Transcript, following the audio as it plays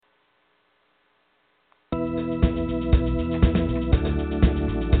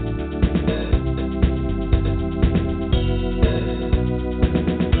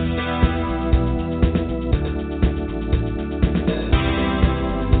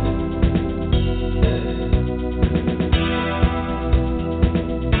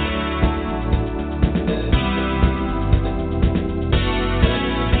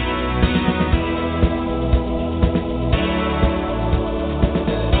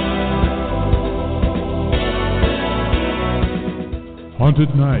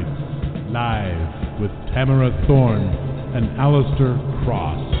Haunted Nights, live with Tamara Thorne and Alistair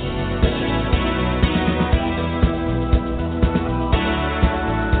Cross.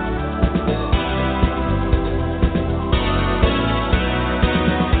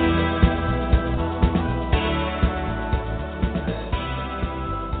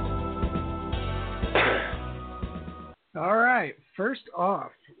 All right, first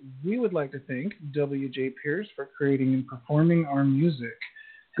off, we would like to thank W.J. Pierce for creating and performing our music.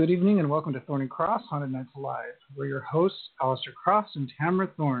 Good evening and welcome to Thorne and Cross Haunted Nights Live. We're your hosts, Alistair Cross and Tamara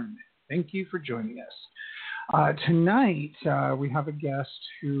Thorne. Thank you for joining us. Tonight, we have a guest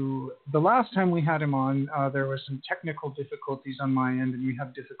who, the last time we had him on, there was some technical difficulties on my end, and we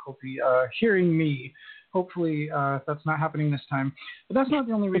have difficulty hearing me. Hopefully, that's not happening this time. But that's not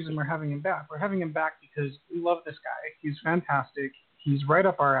the only reason we're having him back. We're having him back because we love this guy. He's fantastic. He's right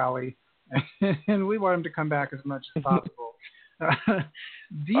up our alley, and we want him to come back as much as possible. I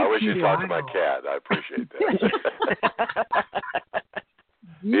wish you'd talk to my cat. I appreciate that.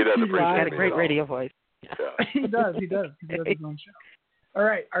 He doesn't appreciate He's got a me great at all. radio voice. Yeah. He does. He does his own show. All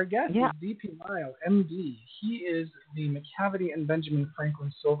right, our guest is D.P. Lyle, M.D. He is the McCavity and Benjamin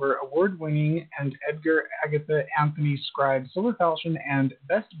Franklin Silver Award-winning and Edgar Agatha Anthony Scribe Silver Falchion and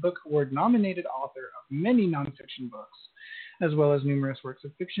Best Book Award nominated author of many nonfiction books, as well as numerous works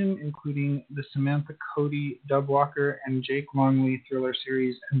of fiction, including the Samantha Cody, Dub Walker, and Jake Longley thriller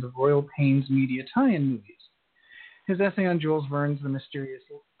series and the Royal Pains media tie-in movies. His essay on Jules Verne's The Mysterious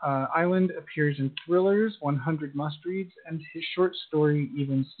Island appears in Thrillers, 100 Must-Reads, and his short story,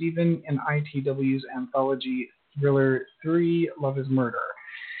 Even Steven, in ITW's anthology Thriller 3, Love is Murder.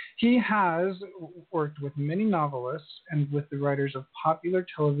 He has worked with many novelists and with the writers of popular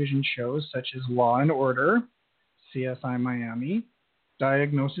television shows such as Law and Order, CSI Miami,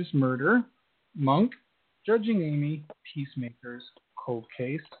 Diagnosis Murder, Monk, Judging Amy, Peacemakers, Cold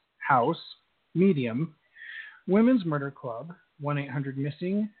Case, House, Medium, Women's Murder Club,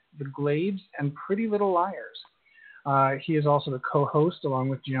 1-800-MISSING, The Glades, and Pretty Little Liars. He is also the co-host, along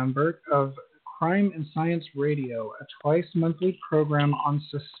with Gian Burke, of Crime and Science Radio, a twice-monthly program on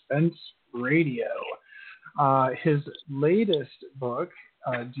Suspense Radio. His latest book,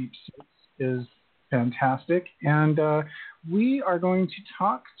 Deep Six, is fantastic, and we are going to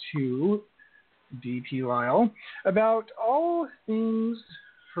talk to D.P. Lyle about all things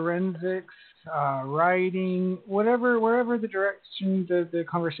forensics, writing, wherever the direction the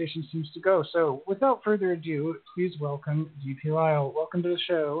conversation seems to go. So without further ado, please welcome D.P. Lyle. Welcome to the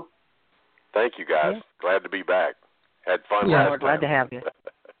show. Thank you, guys. Yeah. Glad to be back. Had fun Yeah, last we're glad time. to have you.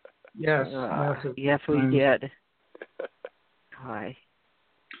 Yes. Yes, we did. Hi.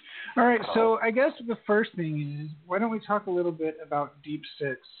 All right, so I guess the first thing is, why don't we talk a little bit about Deep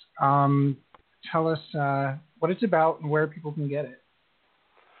Six? Tell us what it's about and where people can get it.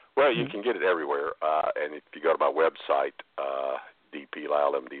 Well, you can get it everywhere, and if you go to my website,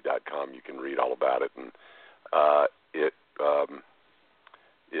 dplylemd.com, you can read all about it. And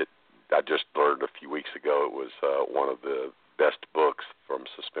I just learned a few weeks ago it was one of the best books from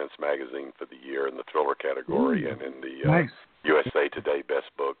Suspense Magazine for the year in the thriller category, and in the USA Today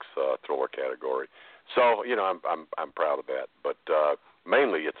Best Books thriller category. So I'm proud of that. But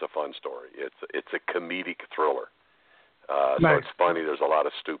mainly, it's a fun story. It's a comedic thriller. So it's funny. There's a lot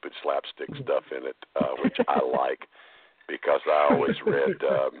of stupid slapstick stuff in it, which I like, because I always read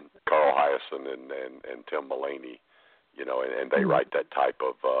Carl Hyacin and Tim Mulaney, and they write that type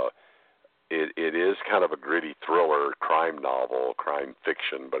of. It is kind of a gritty thriller, crime novel, crime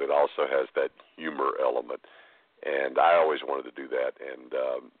fiction, but it also has that humor element, and I always wanted to do that, and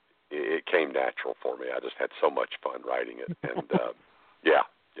it came natural for me. I just had so much fun writing it, and it's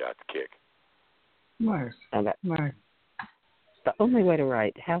a kick. Nice. Nice. The only way to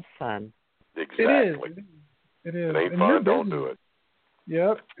write. Have fun. Exactly. It is. It ain't fun. Don't do it.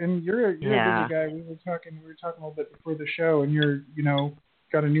 Yep. And you're a busy guy. We were talking a little bit before the show, and you're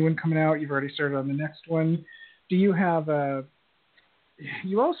got a new one coming out. You've already started on the next one. Do you have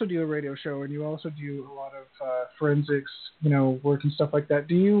you also do a radio show, and you also do a lot of forensics, work and stuff like that.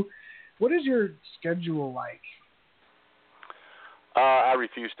 What is your schedule like? I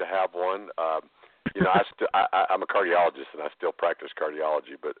refuse to have one. I'm a cardiologist, and I still practice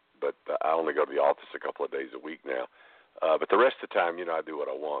cardiology, but I only go to the office a couple of days a week now. But the rest of the time, I do what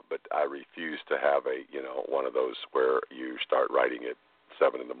I want. But I refuse to have one of those where you start writing at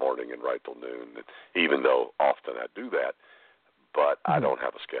 7 in the morning and write till noon. Even though often I do that, but I don't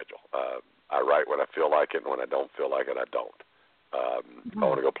have a schedule. I write when I feel like it, and when I don't feel like it, I don't. If I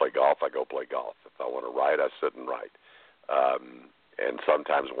want to go play golf, I go play golf. If I want to write, I sit and write. And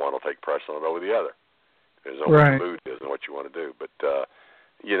sometimes one will take precedent over the other. Depends on what the mood is and what you want to do. But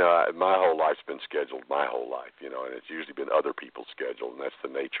my whole life's been scheduled my whole life, and it's usually been other people's schedule, and that's the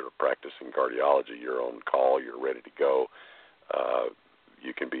nature of practicing cardiology. You're on call, you're ready to go.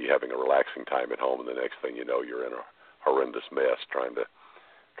 You can be having a relaxing time at home, and the next thing you know, you're in a horrendous mess trying to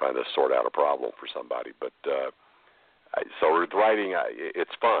sort out a problem for somebody. But so with writing,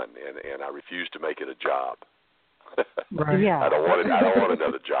 it's fun, and I refuse to make it a job. Right. Yeah. I don't want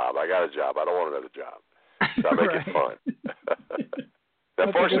another job. I got a job. I don't want another job. So I make it fun.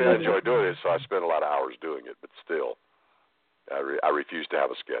 Unfortunately, I enjoy doing it, so I spend a lot of hours doing it. But still, I refuse to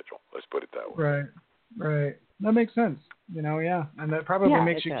have a schedule. Let's put it that way. Right. That makes sense. Yeah, and that probably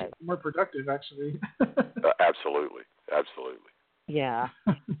makes you more productive, actually. Absolutely. Yeah.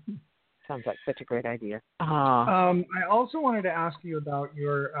 Sounds like such a great idea. I also wanted to ask you about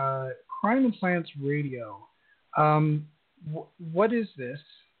your Crime and Science Radio. What is this,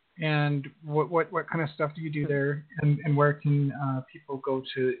 and what kind of stuff do you do there, and where can people go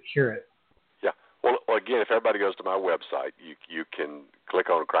to hear it? Yeah. Well, again, if everybody goes to my website, you can click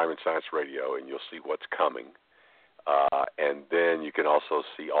on Crime and Science Radio, and you'll see what's coming. And then you can also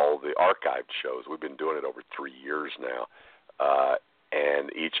see all the archived shows. We've been doing it over 3 years now.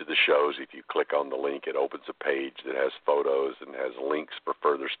 And each of the shows, if you click on the link, it opens a page that has photos and has links for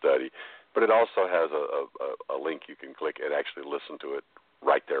further study. But it also has a link you can click and actually listen to it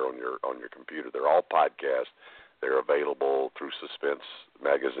right there on your computer. They're all podcasts. They're available through Suspense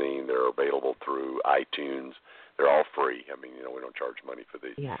Magazine. They're available through iTunes. They're all free. I mean, we don't charge money for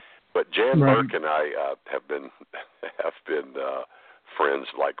these. Yeah. But Jan Burke and I have been friends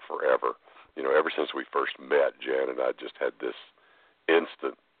like forever. Ever since we first met, Jan and I just had this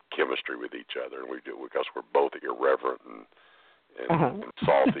instant chemistry with each other, and we do because we're both irreverent and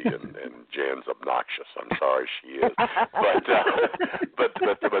salty, and Jan's obnoxious. I'm sorry, she is. But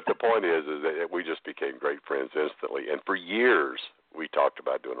the point is that we just became great friends instantly, and for years we talked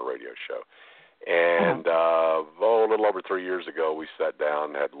about doing a radio show. And a little over 3 years ago, we sat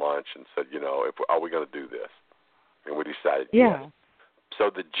down, had lunch, and said, are we going to do this? And we decided yes. So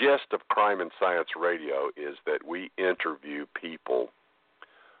the gist of Crime and Science Radio is that we interview people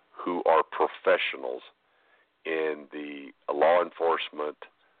who are professionals in the law enforcement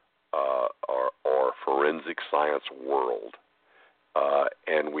or forensic science world.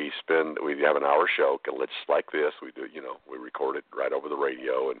 And we have an hour show, just like this. We do, we record it right over the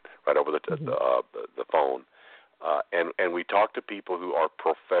radio and right over the phone, and we talk to people who are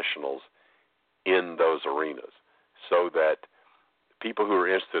professionals in those arenas, so that people who are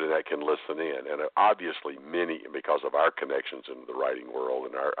interested in that can listen in. And obviously, many, because of our connections in the writing world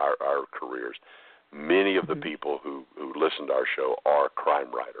and our careers, many of the people who listen to our show are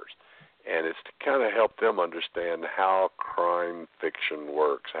crime writers. And it's to kind of help them understand how crime fiction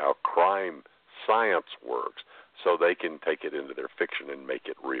works, how crime science works, so they can take it into their fiction and make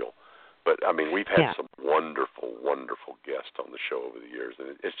it real. But, I mean, we've had some wonderful, wonderful guests on the show over the years,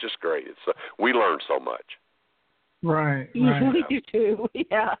 and it's just great. We learn so much. Right. We do too.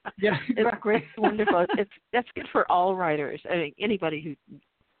 Yeah. Yeah, exactly. It's wonderful. That's good for all writers. I mean, anybody who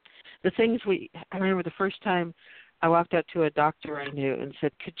I remember the first time I walked up to a doctor I knew and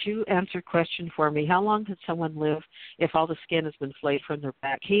said, "Could you answer a question for me? How long could someone live if all the skin has been flayed from their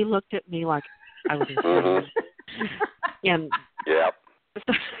back?" He looked at me like I was insane. And I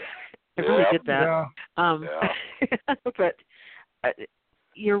really did that. But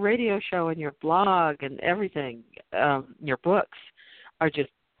your radio show and your blog and everything, your books, are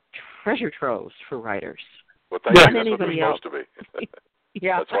just treasure troves for writers. Well, thank you. That's what they're supposed to be.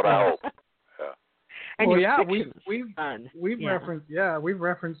 That's what I hope. And we've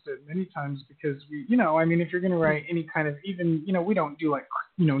referenced it many times because if you're going to write any kind of, even, we don't do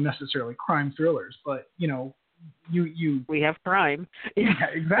necessarily crime thrillers, but we have crime. Yeah,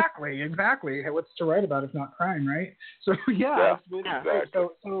 exactly. What's to write about if not crime, right? So exactly.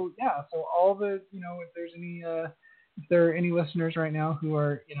 So all the, if there are any listeners right now who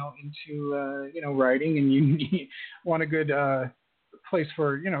are into writing, and you want a good place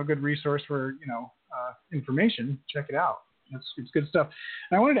for a good resource for information, check it out. It's good stuff.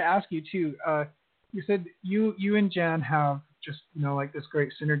 And I wanted to ask you too. You said you and Jan have just this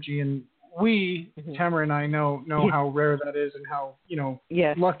great synergy, and we, Tamara and I, know how rare that is, and how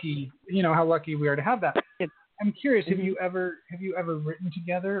lucky how lucky we are to have that. I'm curious, have you ever written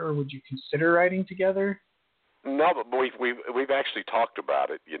together, or would you consider writing together? No, but we've actually talked about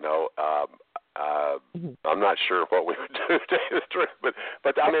it. I'm not sure what we would do, to tell you the truth, but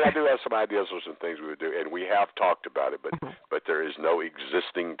I mean, I do have some ideas for some things we would do, and we have talked about it, but there is no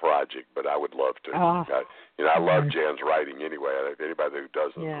existing project. But I would love to. I love Jan's writing anyway. If anybody who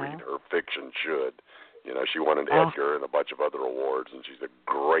doesn't read her fiction should. You know, she won an Edgar and a bunch of other awards, and she's a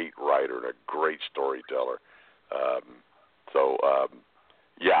great writer and a great storyteller.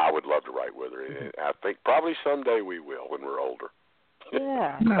 Yeah, I would love to write with her. And I think probably someday we will when we're older.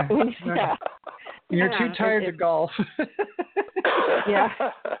 Yeah. Yeah. You're too tired to golf. Yeah.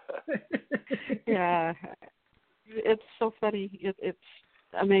 Yeah. It's so funny. It's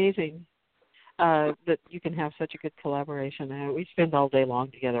amazing that you can have such a good collaboration. We spend all day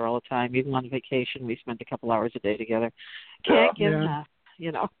long together all the time. Even on vacation, we spend a couple hours a day together. Can't get enough,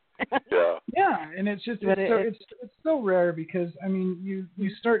 you know. Yeah, and it's just it's so rare because I mean you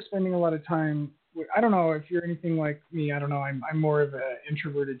start spending a lot of time. I don't know if you're anything like me. I don't know. I'm more of an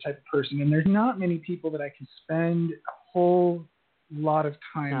introverted type of person, and there's not many people that I can spend a whole lot of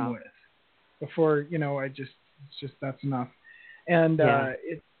time with before it's just that's enough. And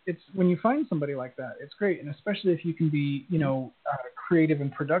it's when you find somebody like that, it's great, and especially if you can be creative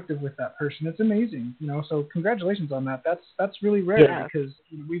and productive with that person, it's amazing. So congratulations on that. That's really rare because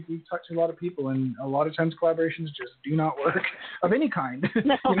we've talked to a lot of people, and a lot of times collaborations just do not work of any kind.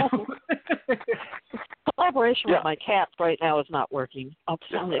 No. Collaboration with my cats right now is not working. I'm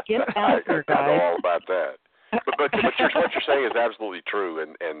telling you, get out here, guys. I know all about that. But what you're saying is absolutely true,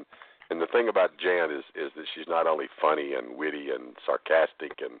 and the thing about Jan is that she's not only funny and witty and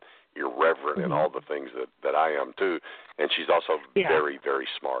sarcastic and irreverent and all the things that I am too, and she's also very, very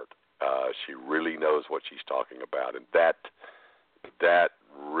smart. She really knows what she's talking about, and that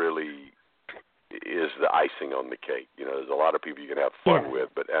really is the icing on the cake. There's a lot of people you can have fun with,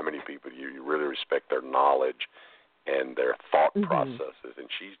 but how many people you really respect their knowledge and their thought processes, and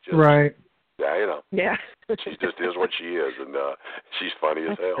she's just right. Yeah, Yeah. She just is what she is, and she's funny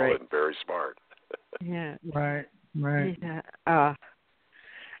as hell and very smart. Yeah. Right. Yeah.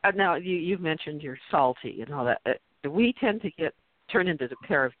 Now, you've mentioned you're salty and all that. We tend to turn into a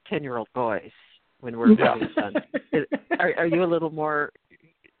pair of 10-year-old boys when we're having fun. Are you a little more...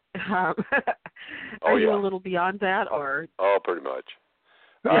 are you a little beyond that, or? Oh, pretty much.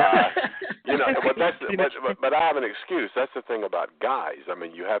 But I have an excuse. That's the thing about guys. I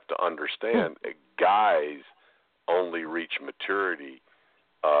mean, you have to understand, guys only reach maturity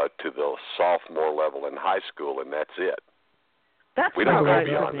to the sophomore level in high school, and that's it. We don't go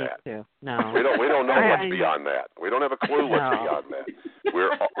beyond that. Too. No, we don't know what's beyond that. We don't have a clue what's beyond that.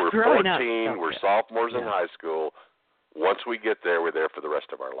 We're 14. We're sophomores in high school. Once we get there, we're there for the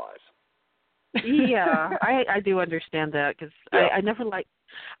rest of our lives. Yeah, I do understand that because I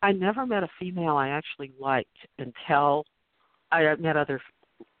never met a female I actually liked until I met other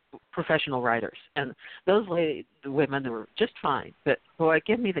professional writers, and those women were just fine. But boy,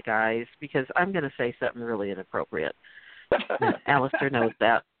 give me the guys because I'm going to say something really inappropriate. Alistair knows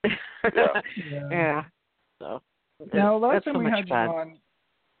that. Yeah. So now, last time we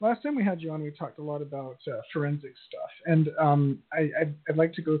had you on, we talked a lot about forensic stuff, and I'd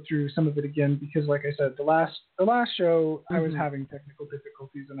like to go through some of it again because, like I said, the last show I was having technical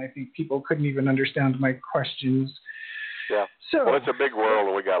difficulties, and I think people couldn't even understand my questions. Yeah. So, well, it's a big world,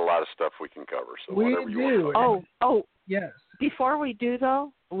 and we got a lot of stuff we can cover. So we whatever do. You want to yes. Before we do,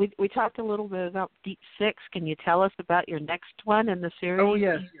 though, we talked a little bit about Deep Six. Can you tell us about your next one in the series? Oh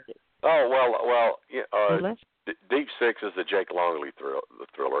yes. Oh well. Deep Six is the Jake Longley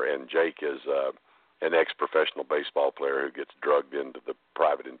thriller, and Jake is an ex-professional baseball player who gets drugged into the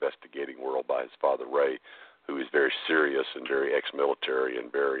private investigating world by his father, Ray, who is very serious and very ex-military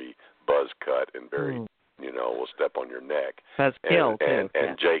and very buzz-cut and very, will step on your neck. That's killed, and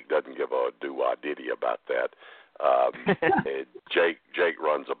Jake doesn't give a do-wah-diddy about that. Jake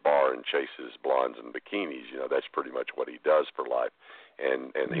runs a bar and chases blondes in bikinis. That's pretty much what he does for life.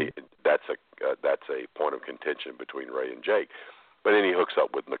 And that's a point of contention between Ray and Jake. But then he hooks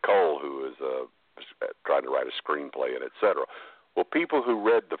up with Nicole, who is trying to write a screenplay and et cetera. Well, people who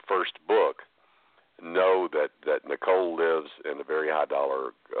read the first book know that Nicole lives in a very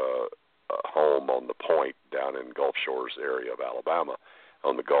high-dollar home on the Point down in Gulf Shores area of Alabama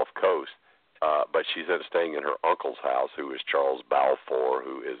on the Gulf Coast. But she's staying in her uncle's house, who is Charles Balfour,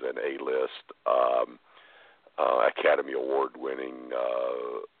 who is an A-list Academy Award-winning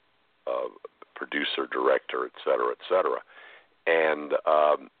producer, director, et cetera. And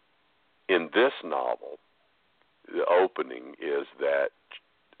in this novel, the opening is that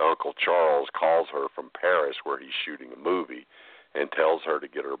Uncle Charles calls her from Paris, where he's shooting a movie, and tells her to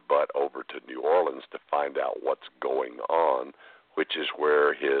get her butt over to New Orleans to find out what's going on, which is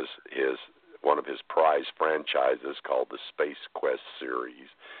where his one of his prize franchises called the Space Quest series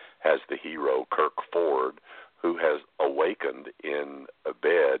has the hero Kirk Ford, who has awakened in a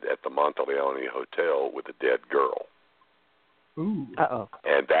bed at the Monteleone Hotel with a dead girl. Ooh. Uh-oh.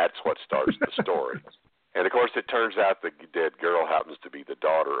 And that's what starts the story. And, of course, it turns out the dead girl happens to be the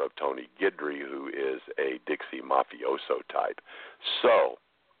daughter of Tony Guidry, who is a Dixie mafioso type. So,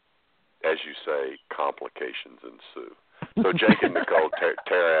 as you say, complications ensue. So Jake and Nicole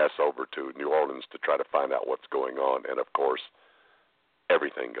tear ass over to New Orleans to try to find out what's going on. And, of course,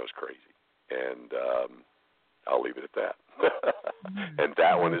 everything goes crazy. And I'll leave it at that. And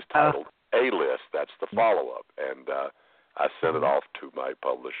that one is titled A-List. That's the follow-up. And I sent it off to my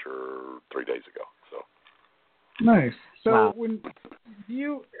publisher 3 days ago. So. Nice. So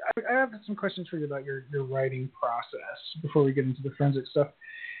I have some questions for you about your writing process before we get into the forensic stuff.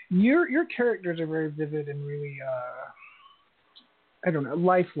 Your characters are very vivid and really,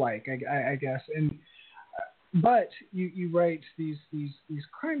 lifelike, I guess. But you write these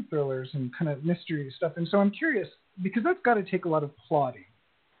crime thrillers and kind of mystery stuff, and so I'm curious because that's got to take a lot of plotting,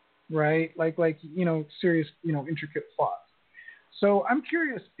 right? Like serious intricate plots. So I'm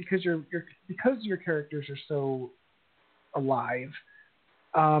curious because your characters are so alive.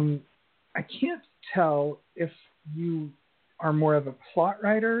 I can't tell if you are more of a plot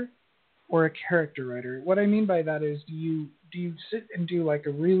writer or a character writer. What I mean by that is, do you sit and do like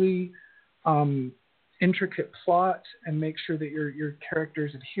a really intricate plot and make sure that your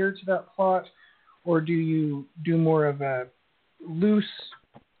characters adhere to that plot, or do you do more of a loose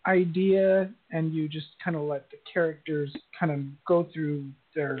idea and you just kind of let the characters kind of go through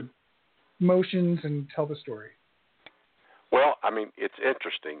their motions and tell the story? Well, I mean, it's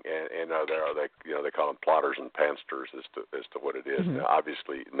interesting, and they call them plotters and pansters as to what it is. Now,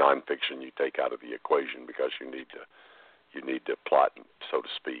 obviously, nonfiction you take out of the equation because you need to plot, so to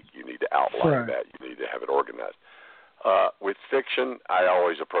speak. You need to outline that. You need to have it organized. With fiction, I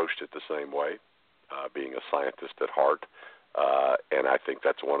always approached it the same way, being a scientist at heart. And I think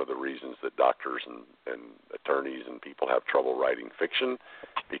that's one of the reasons that doctors and attorneys and people have trouble writing fiction,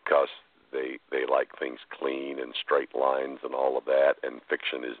 because they like things clean and straight lines and all of that, and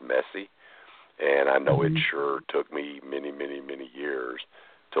fiction is messy. And I know it sure took me many, many, many years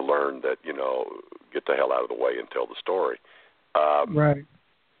to learn that, get the hell out of the way and tell the story. Right.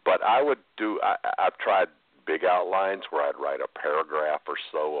 But I've tried big outlines where I'd write a paragraph or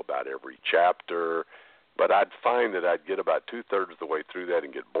so about every chapter, but I'd find that I'd get about 2/3 of the way through that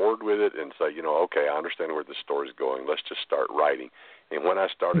and get bored with it and say, okay, I understand where the story's going. Let's just start writing. And when I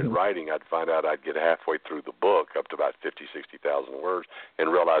started writing, I'd find out I'd get halfway through the book, up to about 50,000, 60,000 words,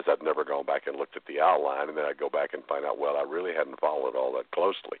 and realize I'd never gone back and looked at the outline, and then I'd go back and find out, well, I really hadn't followed all that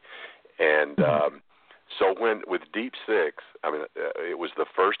closely. And so with Deep Six, it was the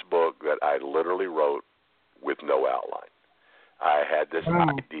first book that I literally wrote with no outline. I had this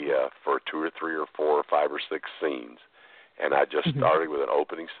idea for 2 or 3 or 4 or 5 or 6 scenes, and I just started with an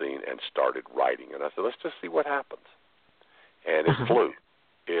opening scene and started writing. And I said, let's just see what happens. And it flew.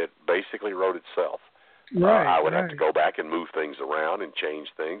 It basically wrote itself. Right, I would have to go back and move things around and change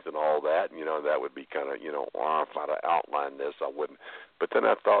things and all that. And, that would be kind of, if I'd have outlined this, I wouldn't. But then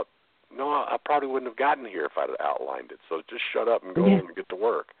I thought, no, I probably wouldn't have gotten here if I'd have outlined it. So just shut up and go on and get to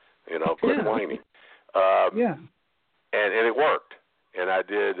work. Quit whining. And it worked. And I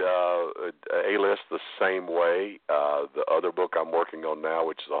did A-List the same way. The other book I'm working on now,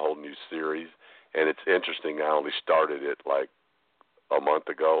 which is a whole new series, and it's interesting, I only started it like a month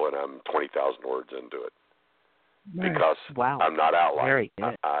ago, and I'm 20,000 words into it. Nice. Because I'm not outlining. Very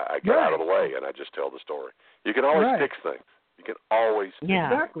good. I get out of the way, and I just tell the story. You can always fix things. You can always fix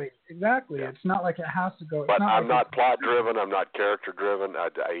things. Exactly. Yeah. It's not like it has to go. But I'm not plot-driven. I'm not character-driven. I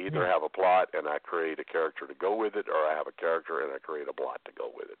either have a plot, and I create a character to go with it, or I have a character, and I create a plot to go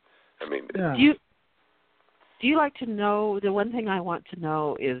with it. I mean, do you like to know, the one thing I want to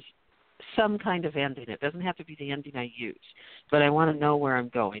know is some kind of ending. It doesn't have to be the ending I use, but I want to know where I'm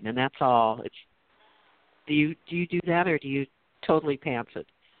going, and that's all. Do you do that, or do you totally pants it?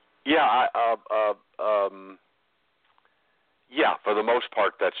 Yeah, for the most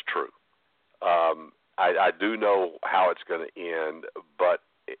part, that's true. I do know how it's going to end, but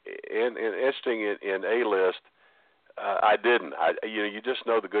interesting in A-List, I didn't. You just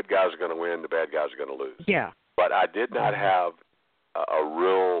know the good guys are going to win, the bad guys are going to lose. Yeah. But I did not have a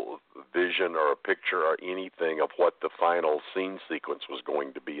real vision or a picture or anything of what the final scene sequence was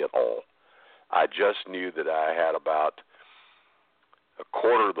going to be at all. I just knew that I had about a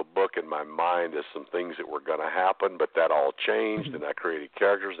quarter of the book in my mind as some things that were going to happen, but that all changed, and I created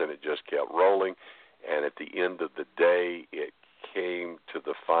characters, and it just kept rolling. And at the end of the day, it came to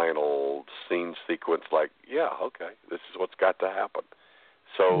the final scene sequence like, this is what's got to happen.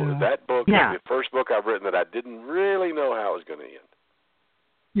 So that book is the first book I've written that I didn't really know how it was going to end.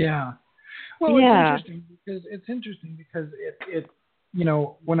 Yeah. Well, it's interesting because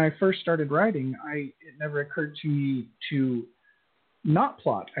when I first started writing, it never occurred to me to not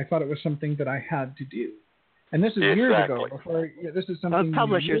plot. I thought it was something that I had to do. And this is years ago. This is something.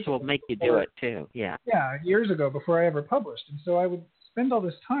 Publishers will make you do it too. Yeah. Yeah, years ago before I ever published, and so I would spend all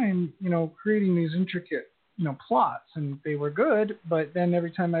this time, creating these intricate, plots, and they were good. But then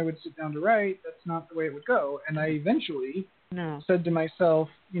every time I would sit down to write, that's not the way it would go. And I eventually said to myself,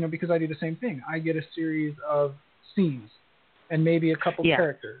 because I do the same thing, I get a series of scenes and maybe a couple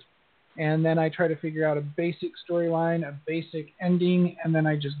characters. And then I try to figure out a basic storyline, a basic ending, and then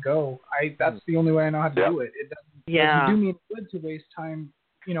I just go. That's the only way I know how to do it. It doesn't do me any good to waste time,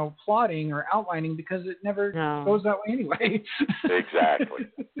 plotting or outlining, because it never goes that way anyway. Exactly.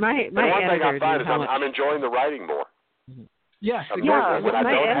 My one thing I find is I'm enjoying the writing more. Yes. When I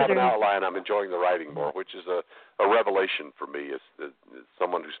don't have an outline, I'm enjoying the writing more, which is a revelation for me as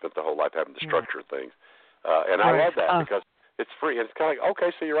someone who spent the whole life having to structure things. And I love that because it's free. And it's kind of like,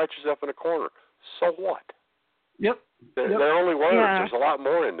 okay, so you write yourself in a corner. So what? Yep. They're only words. There's a lot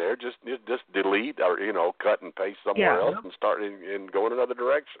more in there. Just delete or, cut and paste somewhere else and start and go in another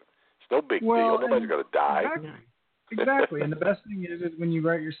direction. It's no big deal. Nobody's going to die. Exactly. And the best thing is when you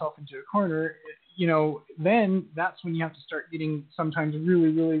write yourself into a corner, then that's when you have to start getting sometimes really,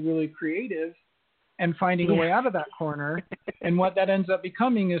 really, really creative and finding a way out of that corner. And what that ends up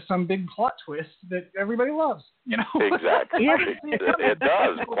becoming is some big plot twist that everybody loves, Exactly. It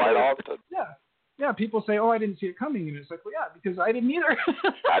does quite often. Yeah, people say, I didn't see it coming. And it's like, well, yeah, because I didn't either.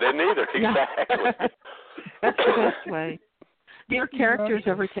 I didn't either, exactly. That's the best way. Do your characters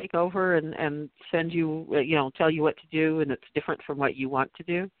ever take over and send you, tell you what to do, and it's different from what you want to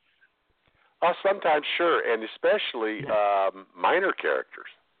do? Sometimes, sure, and especially minor characters.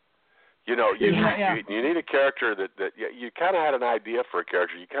 You need a character that you kind of had an idea for a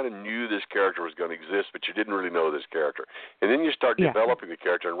character. You kind of knew this character was going to exist, but you didn't really know this character. And then you start developing the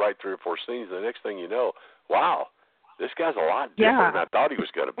character and write 3 or 4 scenes, and the next thing you know, wow, this guy's a lot different than I thought he was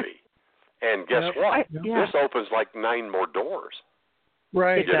going to be. And guess what? This opens like 9 more doors.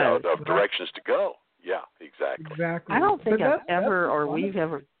 Right. Of directions to go. Yeah, exactly. Exactly. I don't think we've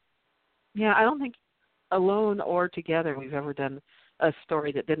ever. Yeah, I don't think alone or together we've ever done a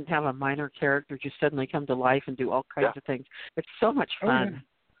story that didn't have a minor character just suddenly come to life and do all kinds of things. It's so much fun.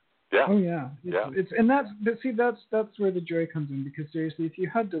 Yeah. Oh yeah. That's where the joy comes in, because seriously, if you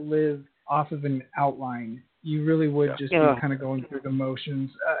had to live off of an outline, you really would just be kind of going through the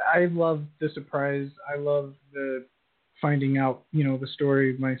motions. I love the surprise. I love the finding out, the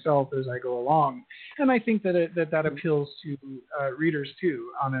story myself as I go along, and I think that appeals to readers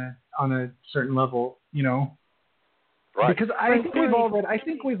too on a certain level, Right. Because I think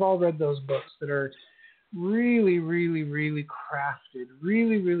we've all read those books that are really, really, really crafted,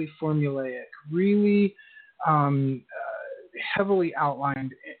 really, really formulaic, really heavily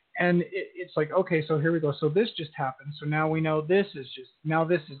outlined, and it's like, okay, so here we go. So this just happened. So now we know this is going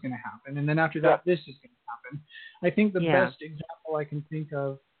to happen, and then after that, this is going to happen. I think the best example I can think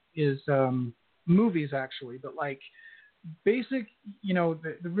of is movies, actually, but like basic, the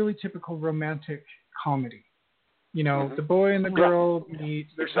really typical romantic comedy. The boy and the girl meet.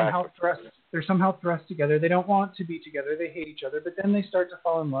 They're somehow thrust together. They don't want to be together. They hate each other, but then they start to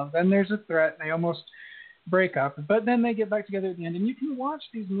fall in love. Then there's a threat, and they almost break up. But then they get back together at the end. And you can watch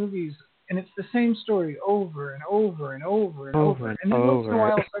these movies, and it's the same story over and over and over and over. And then once in a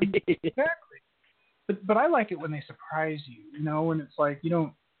while, exactly. But I like it when they surprise you, and it's like you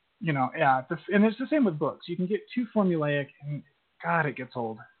don't, and it's the same with books. You can get too formulaic, and God, it gets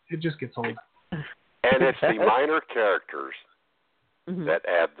old. It just gets old. And it's the minor characters that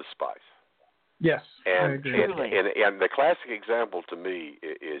add the spice. Yes, and, I agree. And the classic example to me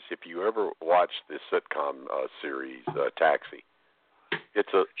is if you ever watched the sitcom series Taxi. It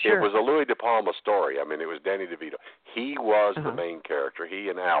was a Louis De Palma story. I mean, it was Danny DeVito. He was the main character. He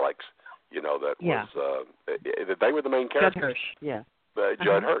and Alex, was they were the main characters. Judd Hirsch,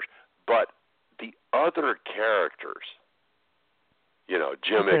 Judd Hirsch. But the other characters,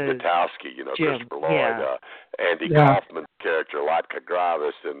 Jim Ignatowski, Christopher Lloyd, Andy Kaufman's character, Latka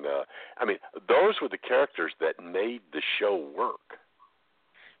Gravis, and those were the characters that made the show work.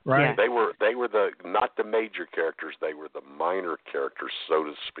 Right. They were not the major characters, they were the minor characters, so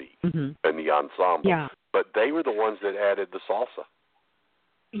to speak, in the ensemble. Yeah. But they were the ones that added the salsa.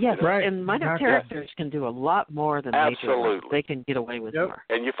 Yes, and minor characters can do a lot more than major ones. They can get away with more.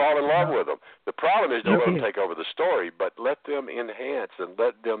 And you fall in love with them. The problem is don't let them take over the story, but let them enhance and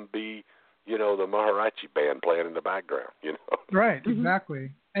let them be, the mariachi band playing in the background, Right,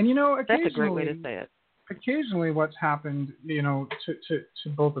 exactly. And, occasionally... That's a great way to say it. Occasionally what's happened, to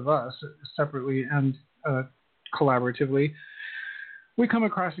both of us, separately and collaboratively, we come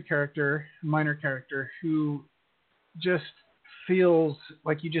across a minor character, who just feels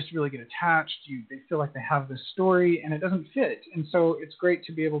like you just really get attached. They feel like they have this story, and it doesn't fit. And so it's great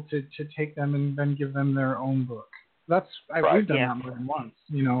to be able to take them and then give them their own book. We've done that more than once,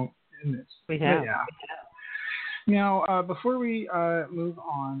 And we have. Yeah. Now, before we move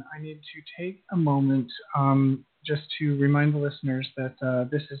on, I need to take a moment just to remind the listeners that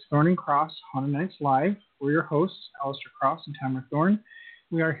this is Thorn and Cross Haunted Nights Live. We're your hosts, Alistair Cross and Tamara Thorn.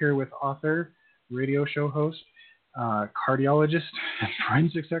 We are here with author, radio show host, cardiologist,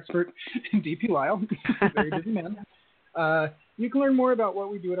 forensics expert, D.P. Lyle, very busy man. You can learn more about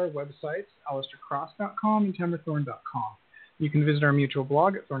what we do at our websites, alistaircross.com and tamarathorn.com. You can visit our mutual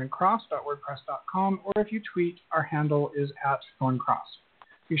blog at thornandcross.wordpress.com, or if you tweet, our handle is @thorncross.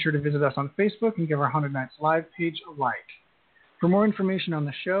 Be sure to visit us on Facebook and give our Haunted Nights Live page a like. For more information on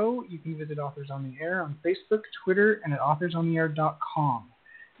the show, you can visit Authors on the Air on Facebook, Twitter, and at authorsontheair.com.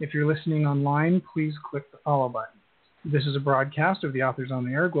 If you're listening online, please click the follow button. This is a broadcast of the Authors on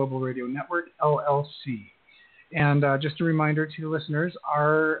the Air Global Radio Network, LLC. And just a reminder to the listeners,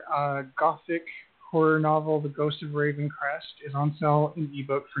 our Gothic horror novel, The Ghost of Ravencrest, is on sale in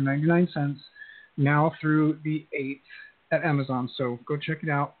ebook for 99 cents now through the 8th at Amazon. So go check it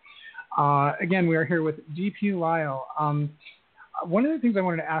out. Again, we are here with D.P. Lyle. One of the things I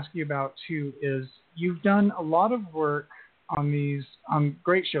wanted to ask you about, too, is you've done a lot of work on these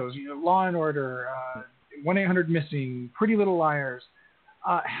great shows, Law and Order, 1-800-MISSING, Pretty Little Liars.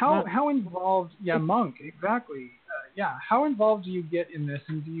 How involved, Monk, exactly. How involved do you get in this,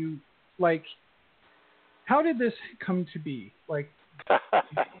 and do you, how did this come to be? Yeah,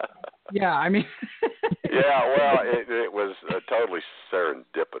 well, it was totally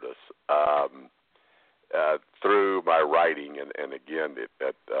serendipitous through my writing, and again,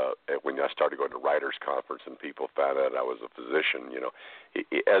 when I started going to writers' conference and people found out I was a physician,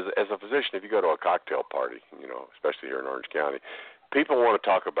 as a physician, if you go to a cocktail party, especially here in Orange County, people want to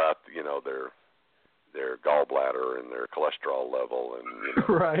talk about, their gallbladder and their cholesterol level, and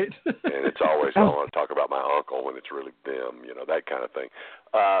right. And it's always I want to talk about my uncle when it's really them, that kind of thing.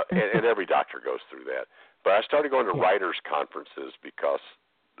 And every doctor goes through that. But I started going to writers' conferences because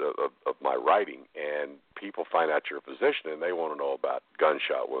of my writing, and people find out you're a physician and they want to know about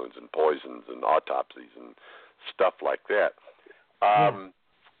gunshot wounds and poisons and autopsies and stuff like that. And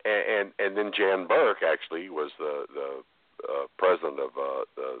then Jan Burke actually was the president of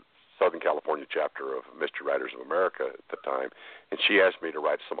the Southern California chapter of Mystery Writers of America at the time, and she asked me to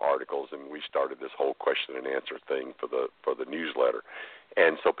write some articles, and we started this whole question and answer thing for the newsletter,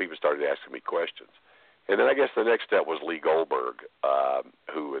 and so people started asking me questions. And then I guess the next step was Lee Goldberg,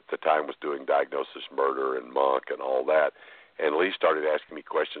 who at the time was doing Diagnosis Murder and Monk and all that, and Lee started asking me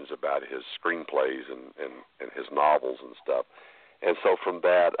questions about his screenplays and his novels and stuff. And so from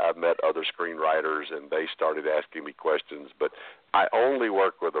that, I met other screenwriters, and they started asking me questions. But I only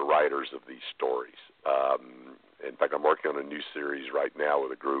work with the writers of these stories. In fact, I'm working on a new series right now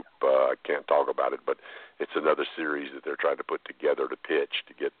with a group. I can't talk about it, but it's another series that they're trying to put together to pitch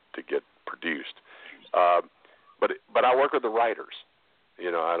to get produced. But I work with the writers.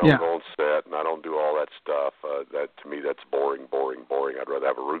 I don't go on set, and I don't do all that stuff. That to me, that's boring. I'd rather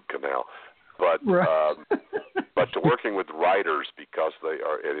have a root canal. But but to working with writers, because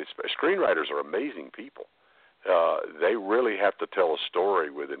screenwriters are amazing people. They really have to tell a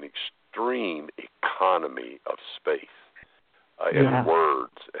story with an extreme economy of space and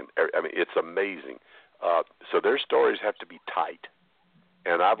words, and it's amazing. So their stories have to be tight,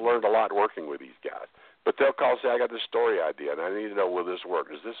 and I've learned a lot working with these guys. But they'll call and say, I got this story idea, and I need to know, will this work?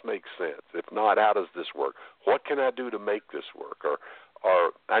 Does this make sense? If not, how does this work? What can I do to make this work?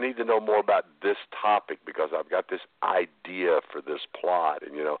 Or I need to know more about this topic because I've got this idea for this plot.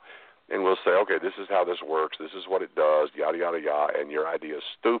 And, and we'll say, okay, this is how this works. This is what it does, yada, yada, yada, and your idea is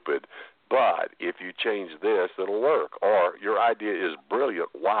stupid. But if you change this, it'll work. Or your idea is brilliant.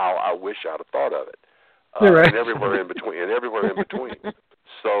 Wow, I wish I'd have thought of it. Right. And everywhere in between.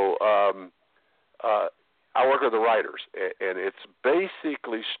 So I work with the writers, and it's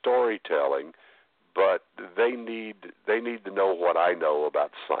basically storytelling, but they need to know what I know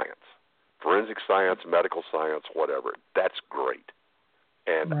about science, forensic science, medical science, whatever. That's great,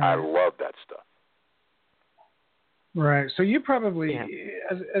 and I love that stuff. Right. So you probably,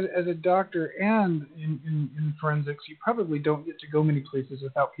 as a doctor and in forensics, you probably don't get to go many places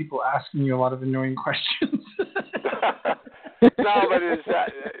without people asking you a lot of annoying questions. No, but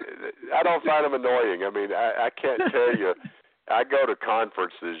I don't find them annoying. I can't tell you. I go to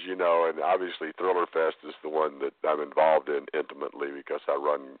conferences, and obviously Thriller Fest is the one that I'm involved in intimately because I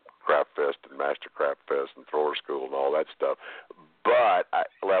run Craft Fest and Master Craft Fest and Thriller School and all that stuff. But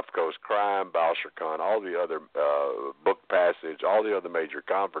Left Coast Crime, Bowsher Con, all the other Book Passage, all the other major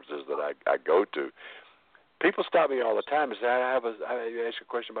conferences that I go to, people stop me all the time and say, I ask you a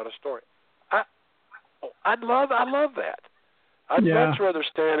question about a story. I love that. I'd much rather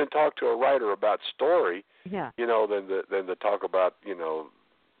stand and talk to a writer about story, than to talk about,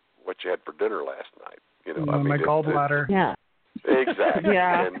 what you had for dinner last night. My gallbladder. Yeah. Exactly.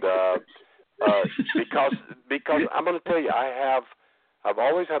 Yeah. And because I'm going to tell you, I've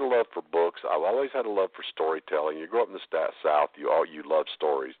always had a love for books. I've always had a love for storytelling. You grow up in the South, you love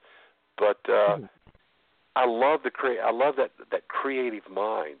stories, but I love that creative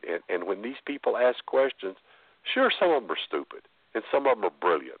mind. And when these people ask questions, sure, some of them are stupid and some of them are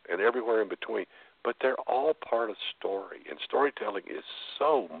brilliant and everywhere in between, but they're all part of story. And storytelling is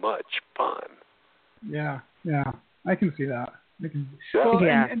so much fun. Yeah, I can see that. And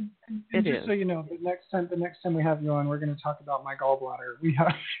just so you know, the next time we have you on, we're going to talk about my gallbladder. We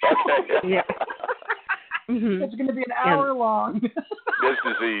have. Okay. Yeah. Mm-hmm. It's going to be an hour long. This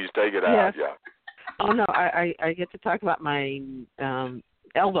disease, take it out. Yeah. Oh no, I get to talk about my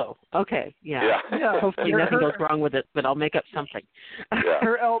elbow. Okay, yeah. Hopefully nothing goes wrong with it, but I'll make up something. Yeah.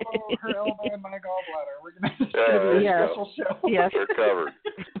 Her elbow, and my gallbladder. We're going to do a special show. Yes. They're covered.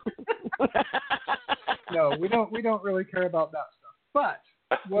 No, we don't really care about that stuff. But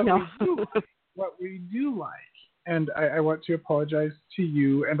what we do like, and I want to apologize to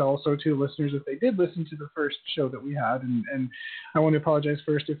you and also to listeners if they did listen to the first show that we had, and I want to apologize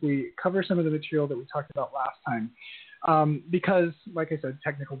first if we cover some of the material that we talked about last time, because, like I said,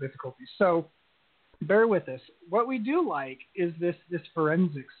 technical difficulties. So bear with us. What we do like is this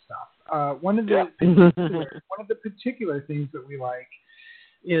forensic stuff. One of the particular things that we like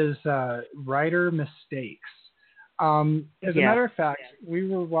is writer mistakes. As a matter of fact, I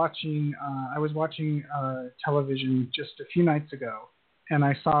was watching television just a few nights ago, and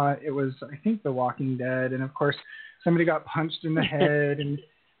I saw it was, I think, The Walking Dead, and of course somebody got punched in the head, and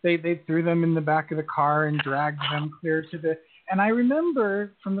they threw them in the back of the car and dragged them clear to the, and I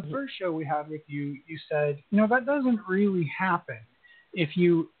remember from the first show we had with you, you said, that doesn't really happen. If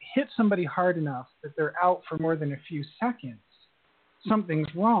you hit somebody hard enough that they're out for more than a few seconds, something's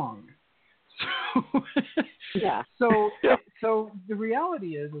wrong. So the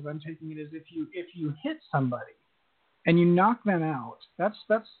reality is, as I'm taking it, is if you hit somebody and you knock them out, that's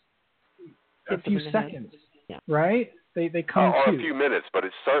a few seconds, right? They come or to. a few minutes, but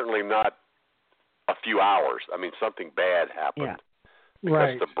it's certainly not a few hours. I mean, something bad happened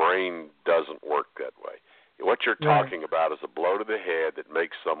because the brain doesn't work that way. What you're talking about is a blow to the head that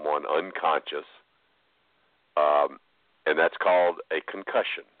makes someone unconscious, and that's called a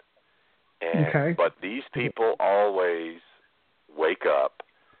concussion. But these people always wake up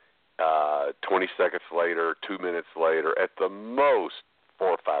 20 seconds later, 2 minutes later, at the most 4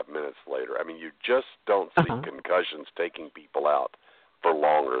 or 5 minutes later. I mean, you just don't see concussions taking people out for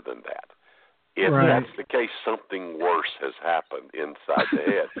longer than that. If that's the case, something worse has happened inside the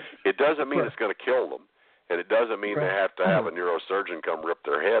head. It doesn't mean it's going to kill them, and it doesn't mean they have to have a neurosurgeon come rip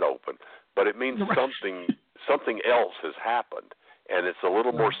their head open, but it means something else has happened, and it's a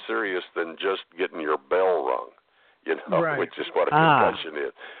little more serious than just getting your bell rung, which is what a concussion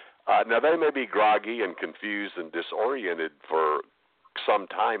is. Now, they may be groggy and confused and disoriented for some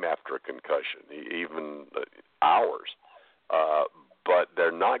time after a concussion, even hours, but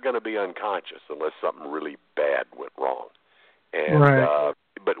they're not going to be unconscious unless something really bad went wrong. And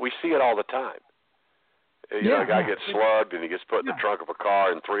but we see it all the time. A guy gets slugged and he gets put in the trunk of a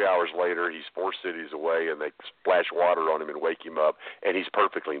car, and 3 hours later he's 4 cities away, and they splash water on him and wake him up, and he's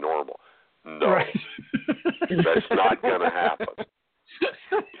perfectly normal. No, that's not going to happen.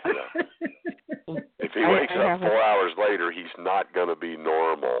 If he wakes up 4 hours later, he's not going to be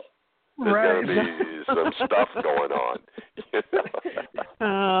normal. There's going to be some stuff going on.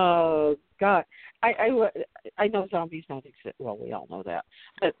 Oh God, I know zombies don't exist. Well, we all know that.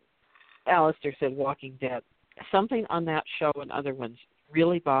 But Alistair said Walking Dead. Something on that show and other ones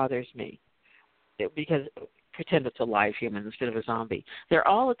really bothers me because pretend it's a live human instead of a zombie. They're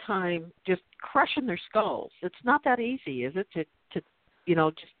all the time just crushing their skulls. It's not that easy, is it? To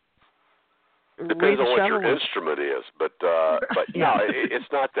just depends on what your instrument is, but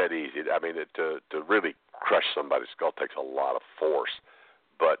it's not that easy. I mean, to really crush somebody's skull takes a lot of force.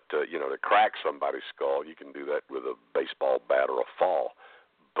 But to crack somebody's skull, you can do that with a baseball bat or a fall.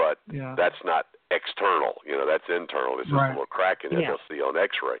 But that's not external. That's internal. It's just a little crack in it they'll see on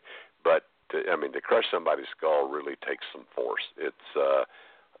X-ray. But to crush somebody's skull really takes some force. It's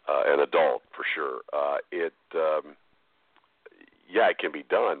an adult for sure. It can be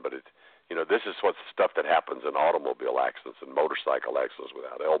done, but You know, this is what's stuff that happens in automobile accidents and motorcycle accidents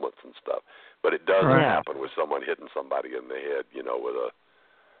without helmets and stuff. But it doesn't happen with someone hitting somebody in the head, you know, with a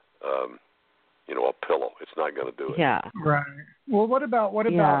a pillow. It's not going to do it. Yeah. Right. Well, what about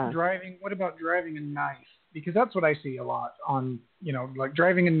driving? What about driving a knife? Because that's what I see a lot on, you know, like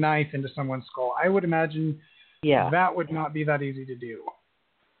driving a knife into someone's skull. I would imagine that would not be that easy to do.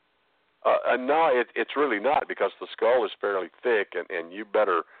 No, it's really not, because the skull is fairly thick, and you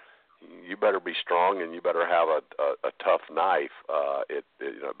better be strong, and you better have a tough knife. It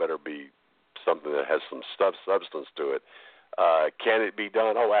better be something that has some substance to it. Can it be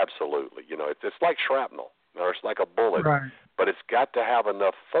done? Oh, absolutely. You know, it's like shrapnel, or it's like a bullet, but it's got to have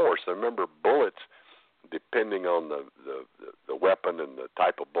enough force. And remember, bullets, depending on the weapon and the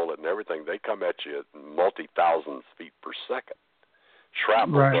type of bullet and everything, they come at you at multi-thousands feet per second.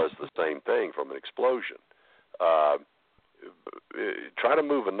 Shrapnel does the same thing from an explosion. Try to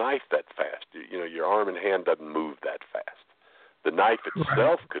move a knife that fast. You know, your arm and hand doesn't move that fast. The knife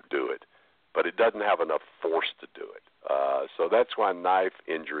itself could do it, but it doesn't have enough force to do it. So that's why knife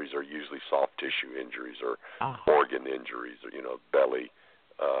injuries are usually soft tissue injuries or organ injuries, or, you know, belly,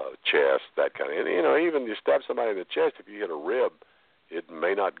 chest, that kind of. And, you know, even you stab somebody in the chest, if you hit a rib, it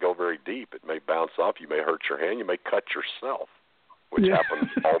may not go very deep. It may bounce off. You may hurt your hand. You may cut yourself, which happens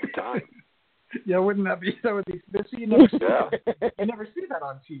all the time. Yeah, that would be, you never see that. You never see that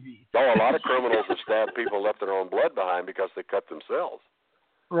on TV. Oh, a lot of criminals have stabbed people and left their own blood behind because they cut themselves.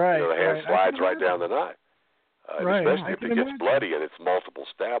 Right. You know, the hand slides right down the knife. Especially if it gets bloody and it's multiple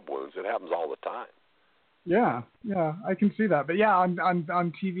stab wounds. It happens all the time. Yeah, I can see that. But yeah,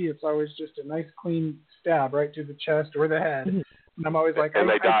 on TV, it's always just a nice clean stab right to the chest or the head. And I'm always like... And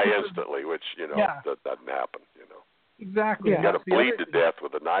they die instantly, which, you know, that doesn't happen, you know. Exactly. You got to bleed to death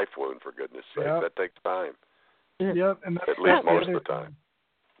with a knife wound, for goodness sake. That takes time. Yep. And at least most of the time.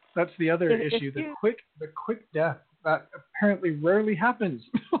 That's the other issue. The quick death that apparently rarely happens.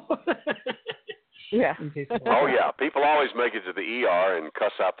 Yeah. Oh, yeah. People always make it to the ER and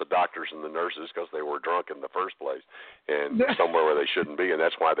cuss out the doctors and the nurses because they were drunk in the first place and somewhere where they shouldn't be, and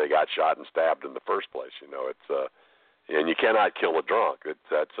that's why they got shot and stabbed in the first place. You know, it's and you cannot kill a drunk.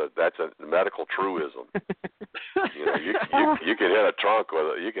 That's a medical truism. You know, you can hit a drunk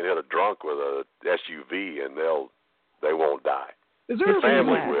with a SUV and they won't die. The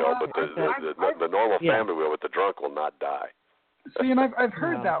family will, but the normal family will, but the drunk will not die. See, and I've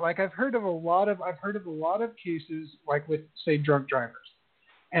heard that. Like I've heard of a lot of cases, like with, say, drunk drivers,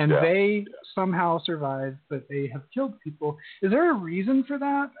 and they somehow survive, but they have killed people. Is there a reason for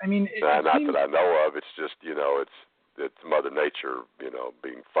that? I mean, not that I know of. It's just, you know, it's Mother Nature, you know,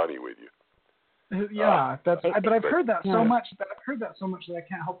 being funny with you. Yeah, but I've heard that so much that I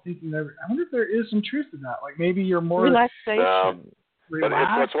can't help thinking I wonder if there is some truth to that. Like maybe you're more relaxation. But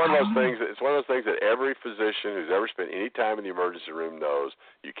it's one of those things. It's one of those things that every physician who's ever spent any time in the emergency room knows.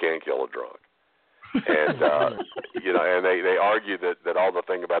 You can't kill a drunk, and you know, and they argue that all the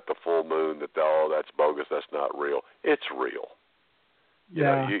thing about the full moon, that's bogus, that's not real. It's real. You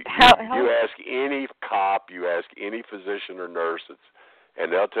know, you ask any cop, you ask any physician or nurse,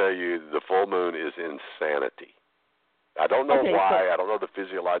 and they'll tell you the full moon is insanity. I don't know why. I don't know the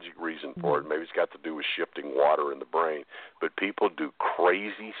physiologic reason for it. Maybe it's got to do with shifting water in the brain. But people do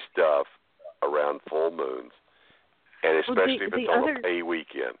crazy stuff around full moons, and especially if it's on a pay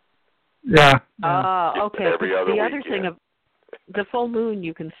weekend. Yeah. Okay. Every other the weekend. Other thing of the full moon,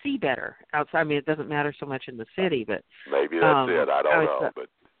 you can see better outside. I mean, it doesn't matter so much in the city, but maybe that's it. I don't know, but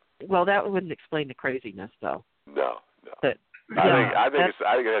well, that wouldn't explain the craziness, though. No. But, I think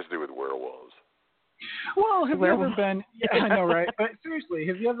it has to do with werewolves. Well, have you ever been? Yeah, I know, right? But seriously,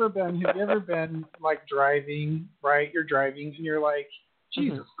 have you ever been like driving? Right, you're driving and you're like,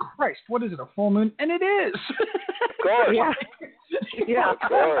 Jesus Christ, what is it? A full moon? And it is. Of course. Yeah. Of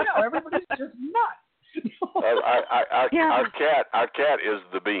course. No, everybody's just nuts. Our cat is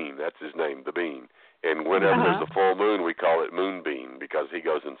the Bean. That's his name, the Bean. And whenever there's a full moon, we call it Moonbeam because he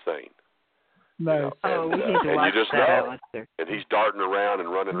goes insane. Nice. You know, we need to watch that, Alistair. And he's darting around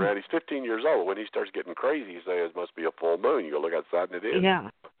and running around. He's 15 years old. When he starts getting crazy, you say it must be a full moon. You go look outside, and it is. Yeah.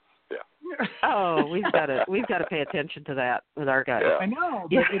 Oh, we've got to pay attention to that with our guys. I know,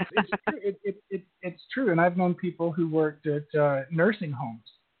 but it's true. And I've known people who worked at nursing homes,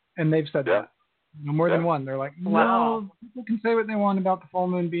 and they've said that. No more than one. They're like, no, people can say what they want about the full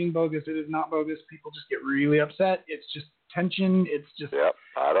moon being bogus. It is not bogus. People just get really upset. It's just tension. It's just. Yep.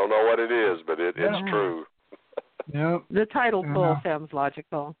 I don't know what it is, but it's true. Yep. The title full sounds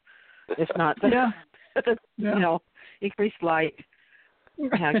logical. If not, you know, increased light.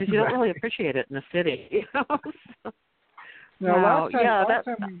 Yeah, because you don't really appreciate it in the city. You know? Now, wow. last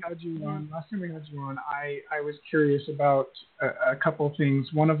time we had you on, I was curious about a couple of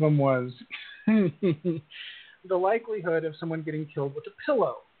things. One of them was the likelihood of someone getting killed with a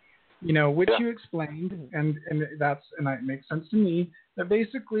pillow. Which you explained, and it makes sense to me. That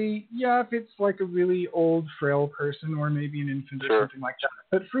basically, if it's like a really old, frail person, or maybe an infant or something like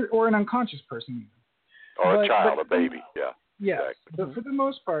that, or an unconscious person even. Or a child, a baby, yeah. Yes, exactly. But for the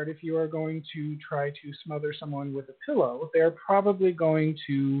most part, if you are going to try to smother someone with a pillow, they're probably going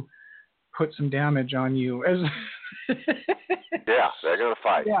to put some damage on you. Yeah, they're going to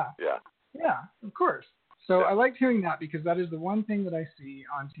fight. Yeah, of course. So I liked hearing that because that is the one thing that I see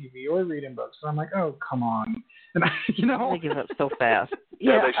on TV or read in books. So I'm like, oh, come on. And They give up so fast.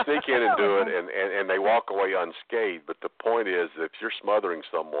 Yeah, they sneak in and do it, and they walk away unscathed. But the point is, if you're smothering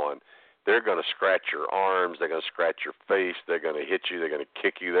someone, they're going to scratch your arms, they're going to scratch your face, they're going to hit you, they're going to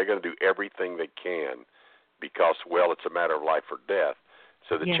kick you, they're going to do everything they can because, well, it's a matter of life or death.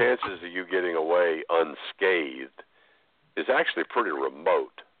 So the chances of you getting away unscathed is actually pretty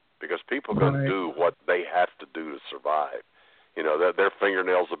remote because people are going to do what they have to do to survive. Their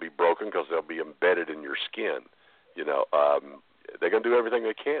fingernails will be broken because they'll be embedded in your skin. They're going to do everything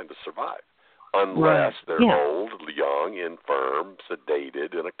they can to survive. Unless they're old, young, infirm,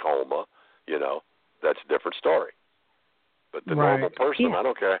 sedated, in a coma, that's a different story. But the normal person, I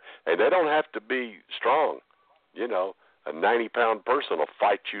don't care. And they don't have to be strong. A 90-pound person will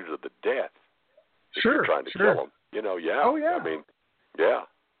fight you to the death if you're trying to kill them. Oh, yeah. I mean, yeah.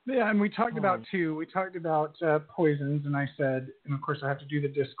 Yeah, and we talked about poisons, and I said, and of course I have to do the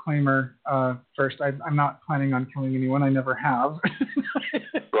disclaimer first. I'm not planning on killing anyone. I never have.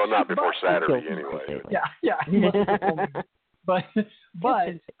 Well, not before Saturday, anyway. Yeah. But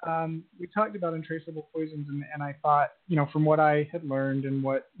we talked about untraceable poisons, and I thought, from what I had learned and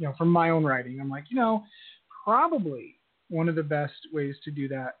what, from my own writing, I'm like, probably one of the best ways to do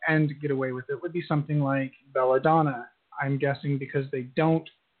that and to get away with it would be something like belladonna. I'm guessing because they don't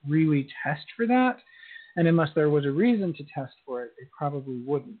really test for that, and unless there was a reason to test for it, they probably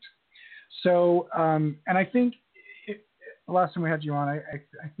wouldn't. So, and I think the last time we had you on, I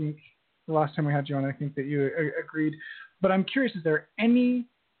think that you agreed. But I'm curious, is there any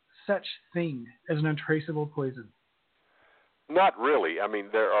such thing as an untraceable poison? Not really. I mean,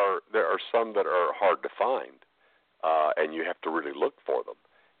 there are some that are hard to find, and you have to really look for them.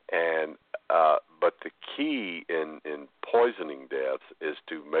 And but the key in poisoning deaths is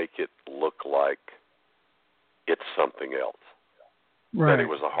to make it look like it's something else. That it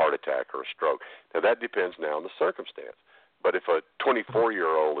was a heart attack or a stroke. Now, that depends now on the circumstance. But if a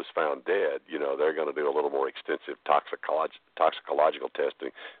 24-year-old is found dead, they're going to do a little more extensive toxicological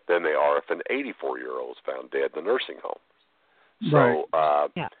testing than they are if an 84-year-old is found dead in the nursing home. So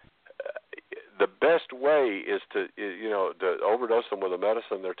the best way is to overdose them with a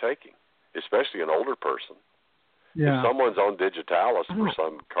medicine they're taking, especially an older person. If someone's on digitalis for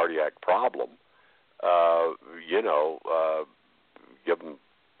some cardiac problem, give them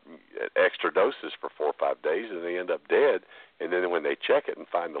extra doses for 4 or 5 days, and they end up dead. And then when they check it and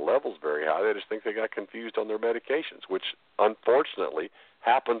find the levels very high, they just think they got confused on their medications, which unfortunately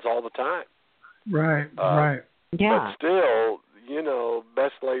happens all the time. Right. But still,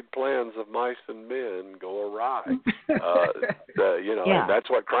 best laid plans of mice and men go awry. And that's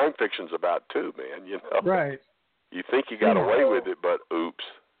what crime fiction's about too, man. Right. You think you got away with it, but oops,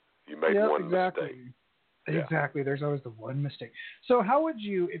 you made one mistake. Exactly. There's always the one mistake. So how would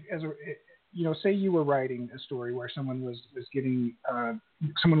you, say you were writing a story where someone was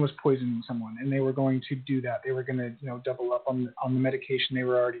poisoning someone, and they were going to do that. They were going to, double up on the medication they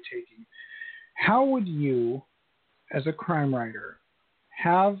were already taking. How would you, as a crime writer,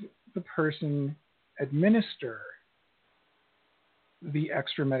 have the person administer the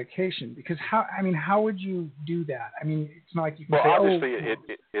extra medication? Because how would you do that? I mean, it's not like you can say, obviously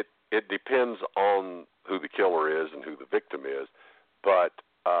it depends on who the killer is and who the victim is, but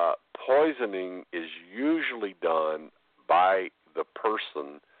poisoning is usually done by the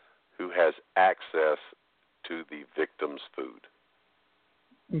person who has access to the victim's food.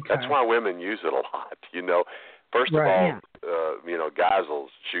 Okay. That's why women use it a lot, First of all, guys will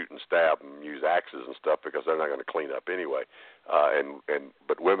shoot and stab and use axes and stuff because they're not going to clean up anyway.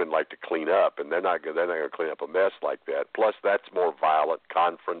 But women like to clean up, and they're not going to clean up a mess like that. Plus, that's more violent,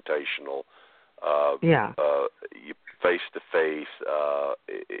 confrontational, face to face.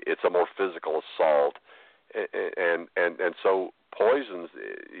 It's a more physical assault, and so poisons.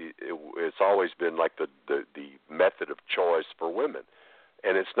 It's always been like the method of choice for women.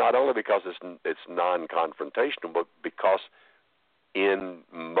 And it's not only because it's non-confrontational, but because in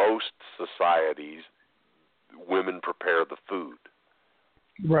most societies women prepare the food.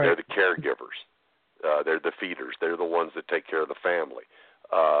 Right. They're the caregivers. They're the feeders. They're the ones that take care of the family.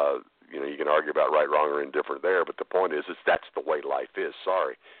 You can argue about right, wrong, or indifferent there, but the point is that's the way life is.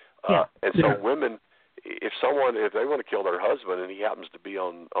 Sorry. And so women, if they want to kill their husband and he happens to be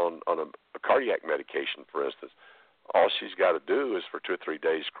on a cardiac medication, for instance, all she's got to do is for 2 or 3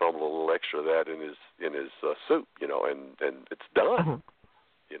 days crumble a little extra of that in his soup, and it's done.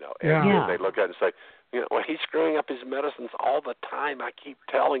 And they look at it and say, well, he's screwing up his medicines all the time. I keep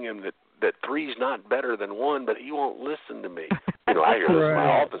telling him that 3's not better than 1, but he won't listen to me. I hear this in my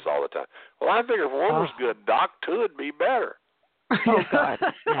office all the time. Well, I figure if 1 was good, Doc, 2 would be better. Oh God!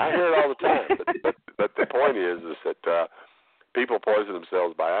 I hear it all the time. But the point is that people poison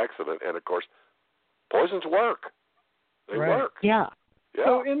themselves by accident, and of course, poisons work. They work. Yeah.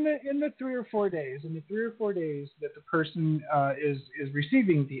 So in the 3 or 4 days, that the person is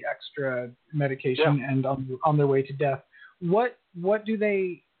receiving the extra medication and on their way to death, what do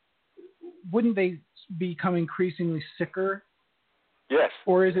they? Wouldn't they become increasingly sicker? Yes.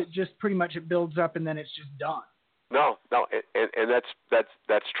 Or is it just pretty much it builds up and then it's just done? No, and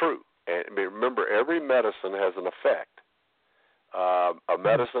that's true. And remember, every medicine has an effect. A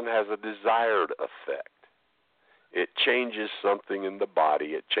medicine has a desired effect. It changes something in the body.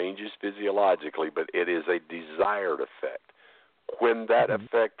 It changes physiologically, but it is a desired effect. When that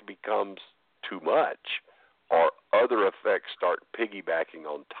effect becomes too much, or other effects start piggybacking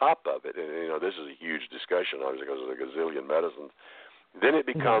on top of it, and this is a huge discussion, obviously, because there's a gazillion medicines, then it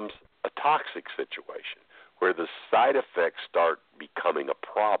becomes a toxic situation where the side effects start becoming a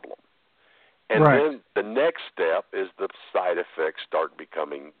problem. And then the next step is the side effects start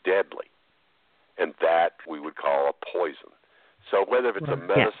becoming deadly. And that we would call a poison. So whether it's a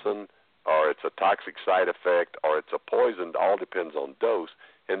medicine or it's a toxic side effect or it's a poison, it all depends on dose,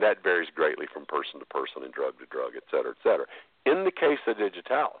 and that varies greatly from person to person and drug to drug, et cetera, et cetera. In the case of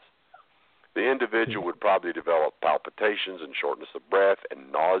digitalis, the individual would probably develop palpitations and shortness of breath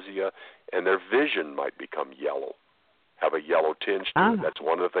and nausea, and their vision might become yellow, have a yellow tinge to it. That's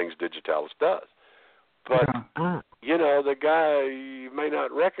one of the things digitalis does. But, the guy may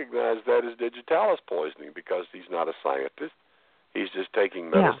not recognize that as digitalis poisoning because he's not a scientist. He's just taking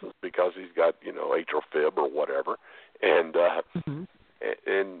medicines because he's got, atrial fib or whatever. And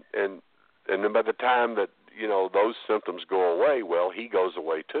and then by the time that, those symptoms go away, well, he goes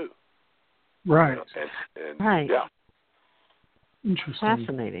away too. Right. Yeah. Interesting.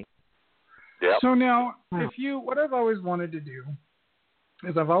 Fascinating. Yeah. So now, what I've always wanted to do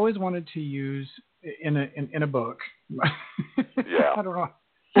is I've always wanted to use in a book. I don't know.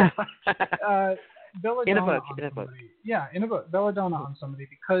 Belladonna in a book. Yeah, in a book. Belladonna on somebody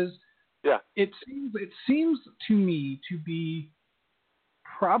because it seems to me to be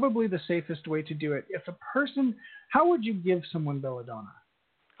probably the safest way to do it. If a person, how would you give someone belladonna?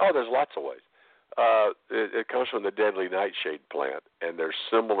 Oh, there's lots of ways. It comes from the deadly nightshade plant, and there's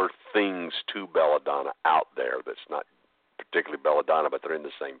similar things to belladonna out there that's not particularly belladonna, but they're in the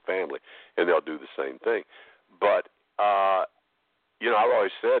same family, and they'll do the same thing. But, I've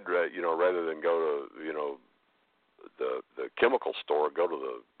always said, rather than go to, the chemical store, go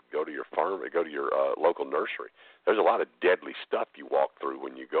to your farm, go to your local nursery. There's a lot of deadly stuff you walk through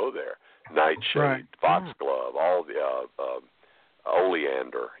when you go there. Nightshade, foxglove, all the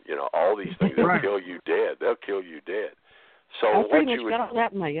oleander, all these things. They'll kill you dead. So I what pretty much got all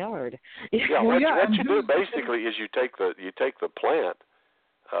that in my yard. What you do basically is you take the plant,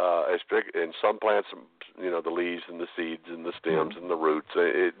 and some plants, the leaves and the seeds and the stems and the roots.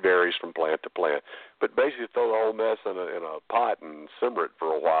 It varies from plant to plant. But basically, throw the whole mess in a pot and simmer it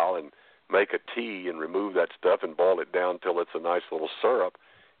for a while, and make a tea and remove that stuff and boil it down till it's a nice little syrup.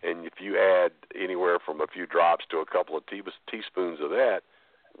 And if you add anywhere from a few drops to a couple of teaspoons of that,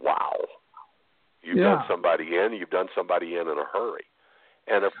 wow. You've done somebody in. You've done somebody in a hurry.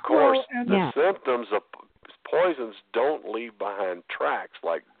 And, of course, the symptoms of poisons don't leave behind tracks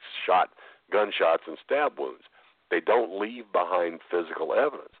like gunshots and stab wounds. They don't leave behind physical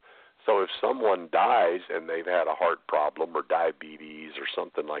evidence. So if someone dies and they've had a heart problem or diabetes or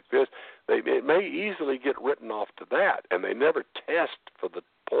something like this, it may easily get written off to that, and they never test for the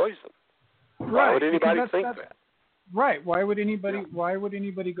poison. Why would anybody think that? Right. Why would anybody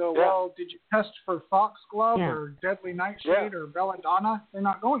go, well, did you test for foxglove or deadly nightshade or belladonna? They're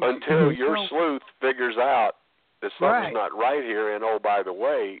not going to. Until your sleuth figures out that something's not right here, and, oh, by the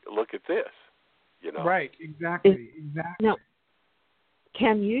way, look at this. Right. Exactly. Now,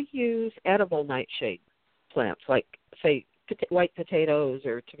 can you use edible nightshade plants, like, say, white potatoes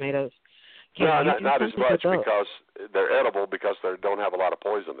or tomatoes? No, not as much because they're edible because they don't have a lot of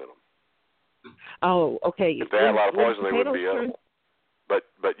poison in them. Oh, okay. If they had a lot of poison, they wouldn't be edible.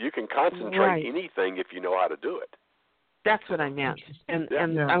 But you can concentrate right. anything if you know how to do it. That's what I meant. And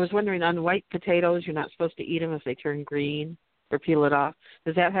I was wondering, on white potatoes, you're not supposed to eat them if they turn green or peel it off.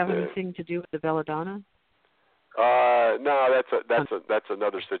 Does that have anything to do with the belladonna? No, that's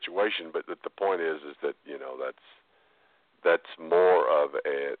another situation. But the point is that that's more of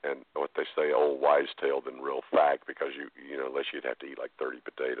and what they say, old wives' tale than real fact, because you unless you'd have to eat like 30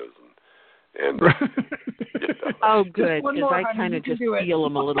 potatoes and Oh, good, because I kind of just feel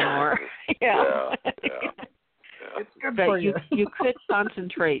them a little more. Yeah. It's good but for you. You could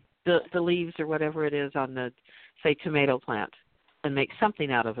concentrate the leaves or whatever it is on the, say, tomato plant and make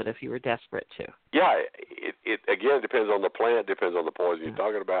something out of it if you were desperate to. Yeah, it again depends on the plant, depends on the poison you're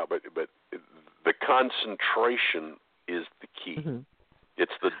talking about, but the concentration is the key. Mm-hmm.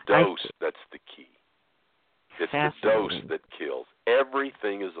 It's the dose that's the key. It's the dose that kills.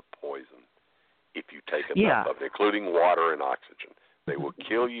 Everything is a poison if you take enough of it, including water and oxygen. They will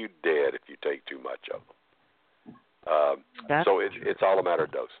kill you dead if you take too much of them. So it's all a matter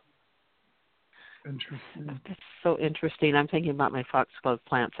of dose. Interesting. That's so interesting. I'm thinking about my foxglove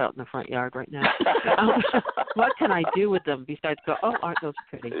plants out in the front yard right now. What can I do with them besides go, oh, aren't those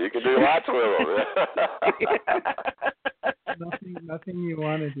pretty? You can do lots with them. Nothing you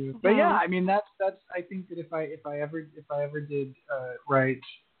want to do. But yeah, I mean that's I think that if I ever did write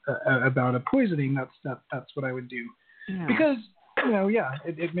about a poisoning, that's what I would do. Yeah. Because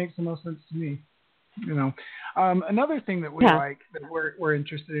it makes the most sense to me. Another thing that we like, that we're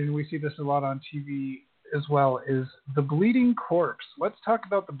interested in, we see this a lot on TV as well, is the bleeding corpse. Let's talk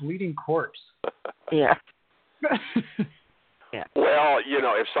about the bleeding corpse. Yeah. Well,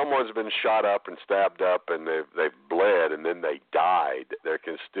 if someone's been shot up and stabbed up and they've bled and then they died, there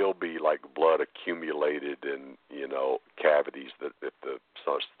can still be like blood accumulated in cavities that if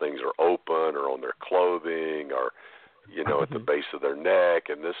such things are open or on their clothing or at the base of their neck,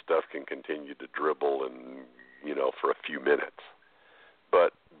 and this stuff can continue to dribble and for a few minutes.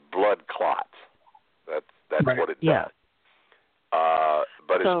 But blood clots. That's right. what it does.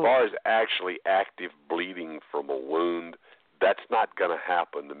 But as far as actually active bleeding from a wound, that's not going to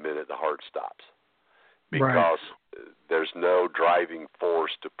happen the minute the heart stops, because there's no driving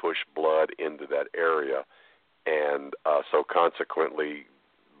force to push blood into that area, and so consequently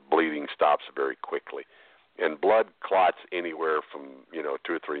bleeding stops very quickly. And blood clots anywhere from 2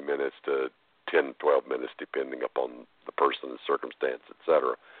 or 3 minutes to 10, 12 minutes, depending upon the person and circumstance,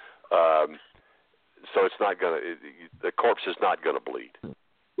 etc. So it's not the corpse is not going to bleed.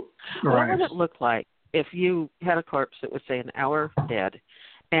 What would it look like if you had a corpse that was, say, an hour dead,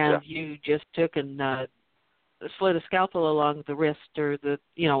 and you just took and slid a scalpel along the wrist or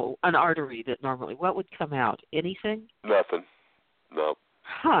an artery that normally, what would come out? Anything? Nothing. No.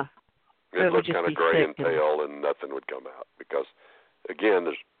 Huh. It looked kind of gray and pale, and nothing would come out because, again,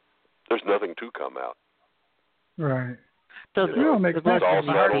 there's nothing to come out. Right. So it's all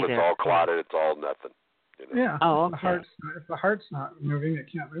settled, it's all clotted, it's all nothing. Yeah. Oh, okay. If the heart's not moving, it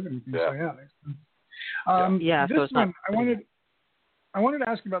can't move anything. Yeah. So it makes sense. This so it's one, I wanted to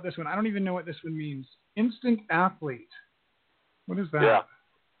ask you about this one. I don't even know what this one means. Instant athlete. What is that? Yeah.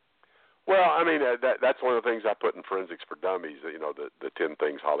 Well, I mean, that's one of the things I put in Forensics for Dummies, the 10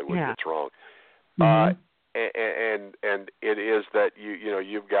 things Hollywood gets wrong. Mm-hmm. And it is that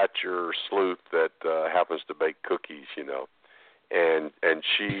you've got your sleuth that happens to bake cookies, and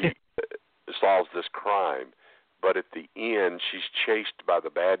she solves this crime, but at the end she's chased by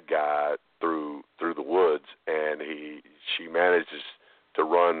the bad guy through the woods, and she manages to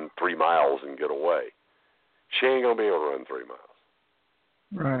run 3 miles and get away. She ain't gonna be able to run 3 miles.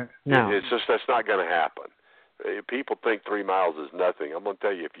 Right. No. It's just that's not going to happen. People think 3 miles is nothing. I'm going to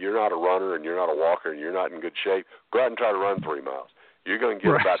tell you, if you're not a runner and you're not a walker and you're not in good shape, go out and try to run 3 miles. You're going to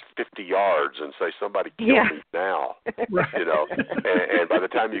get about 50 yards and say, somebody kill me now. And by the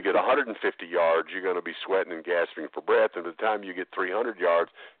time you get 150 yards, you're going to be sweating and gasping for breath. And by the time you get 300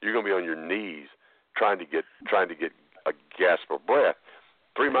 yards, you're going to be on your knees trying to get a gasp of breath.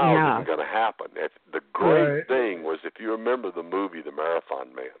 3 miles isn't going to happen. The great thing was, if you remember the movie The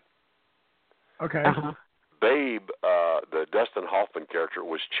Marathon Man. Okay. Babe, the Dustin Hoffman character,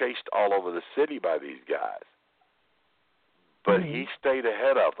 was chased all over the city by these guys. But he stayed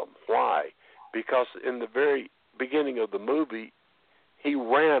ahead of them. Why? Because in the very beginning of the movie, he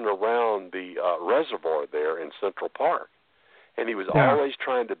ran around the reservoir there in Central Park. And he was always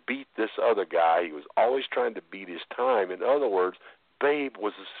trying to beat this other guy. He was always trying to beat his time. In other words, Babe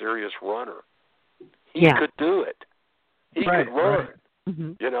was a serious runner. He could do it. He could run.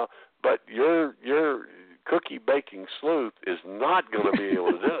 Mm-hmm. But your cookie baking sleuth is not going to be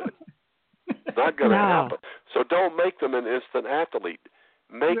able to do it. not going to happen. So don't make them an instant athlete.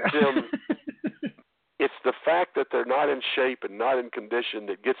 Make them. It's the fact that they're not in shape and not in condition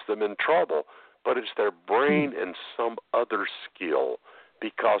that gets them in trouble, but it's their brain and some other skill,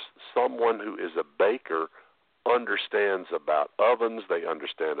 because someone who is a baker understands about ovens, they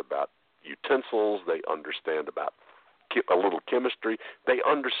understand about utensils, they understand about a little chemistry, they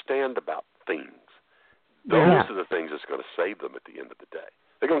understand about things. Those are the things that's going to save them at the end of the day.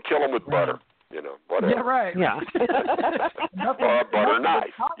 They're going to kill them with butter, whatever. Yeah, right. Yeah. Or a butter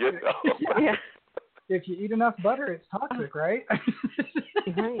knife, Yeah. If you eat enough butter, it's toxic, right?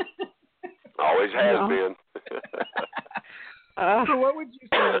 Right. Always has been. So what would you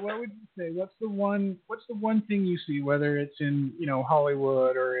say? What's the one thing you see, whether it's in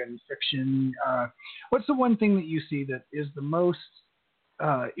Hollywood or in fiction? What's the one thing that you see that is the most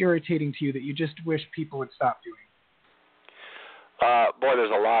irritating to you that you just wish people would stop doing? Boy,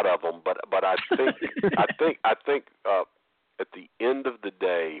 there's a lot of them, but I think at the end of the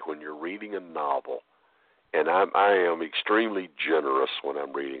day, when you're reading a novel, and I am extremely generous when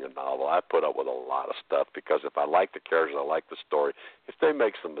I'm reading a novel. I put up with a lot of stuff because if I like the characters, I like the story. If they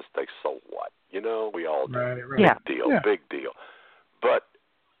make some mistakes, so what? We all do. Right. Big deal. But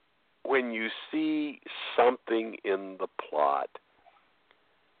when you see something in the plot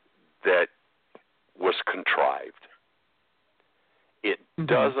that was contrived, it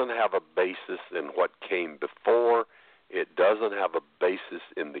doesn't have a basis in what came before. It doesn't have a basis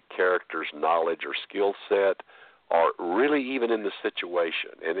in the character's knowledge or skill set, or really even in the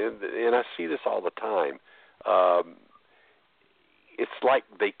situation. And I see this all the time. It's like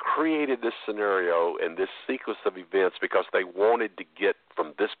they created this scenario and this sequence of events because they wanted to get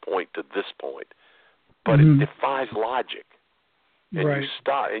from this point to this point, but it defies logic. And you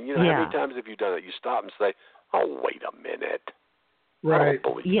stop, and how many times have you done it? You stop and say, "Oh, wait a minute, I don't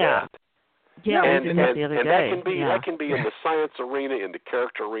believe that." Yeah, and we did that the other day. That can be in the science arena, in the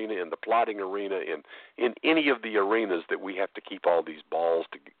character arena, in the plotting arena, in any of the arenas that we have to keep all these balls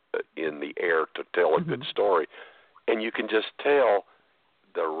in the air to tell a good story. And you can just tell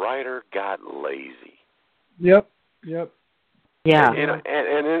the writer got lazy. Yep. Yeah. And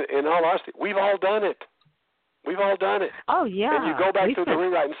in all honesty, we've all done it. Oh, yeah. And you go back to the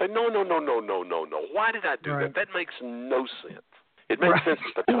rewrite and say, no. Why did I do that? That makes no sense. It makes sense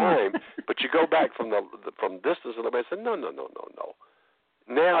at the time, but you go back from distance and say, no.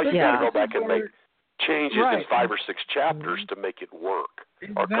 Now you got to go back and make changes in 5 or 6 chapters to make it work,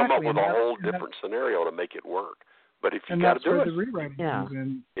 or come up with a whole different scenario to make it work. But if you got to do it, that's where the rewriting comes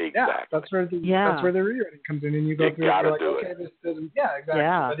in. Exactly. Yeah, that's where the rewriting comes in, and you go through. You got to like, do okay, this doesn't. Yeah, exactly.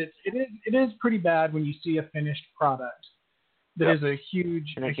 Yeah. But it is pretty bad when you see a finished product that is a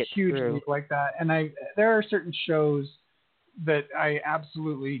huge leap like that. And there are certain shows that I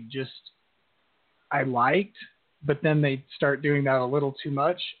absolutely I liked, but then they start doing that a little too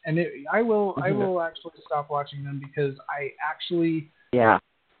much, and I will actually stop watching them because I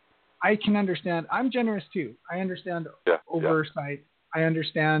can understand. I'm generous too. I understand oversight. I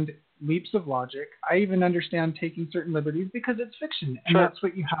understand leaps of logic. I even understand taking certain liberties because it's fiction, and that's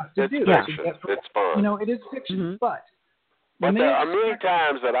what you have to do. It's fun. It is fiction, but there are many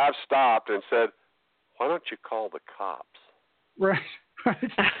times that I've stopped and said, "Why don't you call the cops?" Right. But why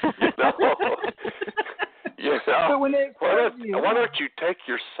don't you take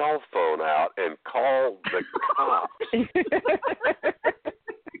your cell phone out and call the cops?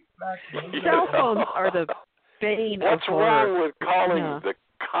 Cell phones are the bane of horror. What's wrong with calling the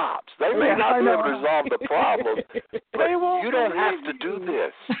cops? They may not be able to resolve the problem, but you don't have to do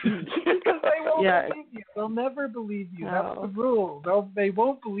this. Because they won't believe you. They'll never believe you. That's the rule. They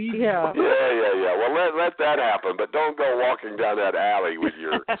won't believe you. Yeah. Well, let that happen, but don't go walking down that alley with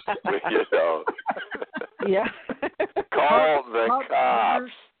your, Call the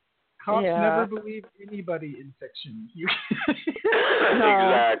cops. Cops never believe anybody in fiction.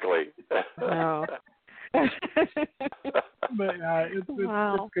 Exactly. No. But it's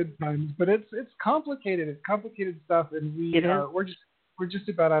good times. But it's complicated. It's complicated stuff, and we're just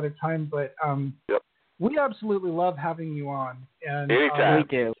about out of time. But we absolutely love having you on. And anytime. We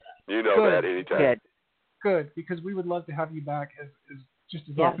do. You know that anytime. Good, because we would love to have you back as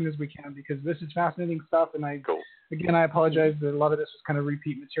often as we can, because this is fascinating stuff. And again, I apologize that a lot of this was kind of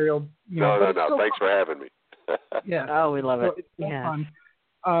repeat material. No. Thanks for having me. Yeah. Oh, we love it. It's so fun.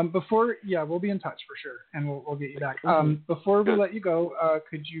 We'll be in touch for sure, and we'll get you back. Before we let you go,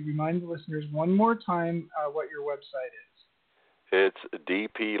 could you remind the listeners one more time what your website is? It's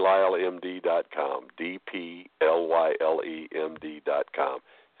dplylemd.com, dplylemd.com.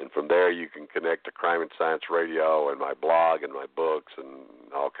 And from there you can connect to Crime and Science Radio and my blog and my books and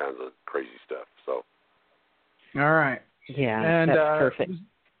all kinds of crazy stuff. So. All right. Yeah, and, that's perfect.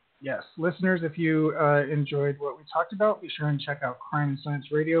 Yes, listeners, if you enjoyed what we talked about, be sure and check out Crime and Science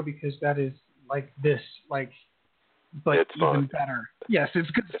Radio, because that is like this, but it's even fun. better. Yes, it's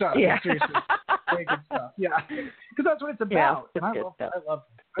good stuff. Yeah. Seriously, very good stuff. Yeah, because that's what it's about. Yeah, and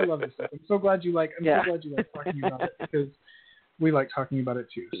I love this stuff. I'm so glad you like. So glad you like talking about it, because we like talking about it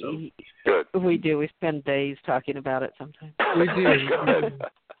too. So good. We do. We spend days talking about it sometimes. We do.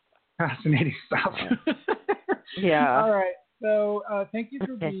 Fascinating stuff. Yeah. All right. So thank you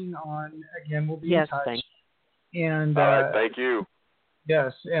for being on again. We'll be in touch. Thanks. And all right, thank you.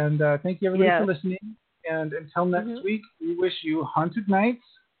 Yes, and thank you everybody for listening. And until next week, we wish you haunted nights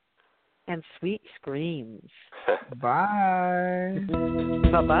and sweet screams. Bye.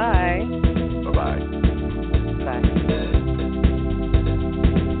 Bye-bye. Bye-bye. Bye.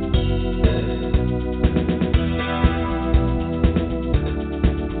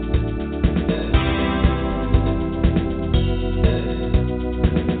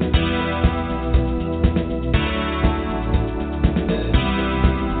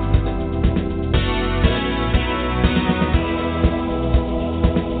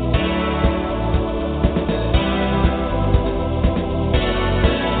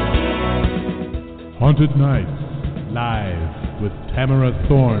 Haunted Nights, live with Tamara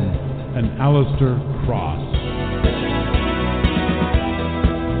Thorne and Aleister Cross.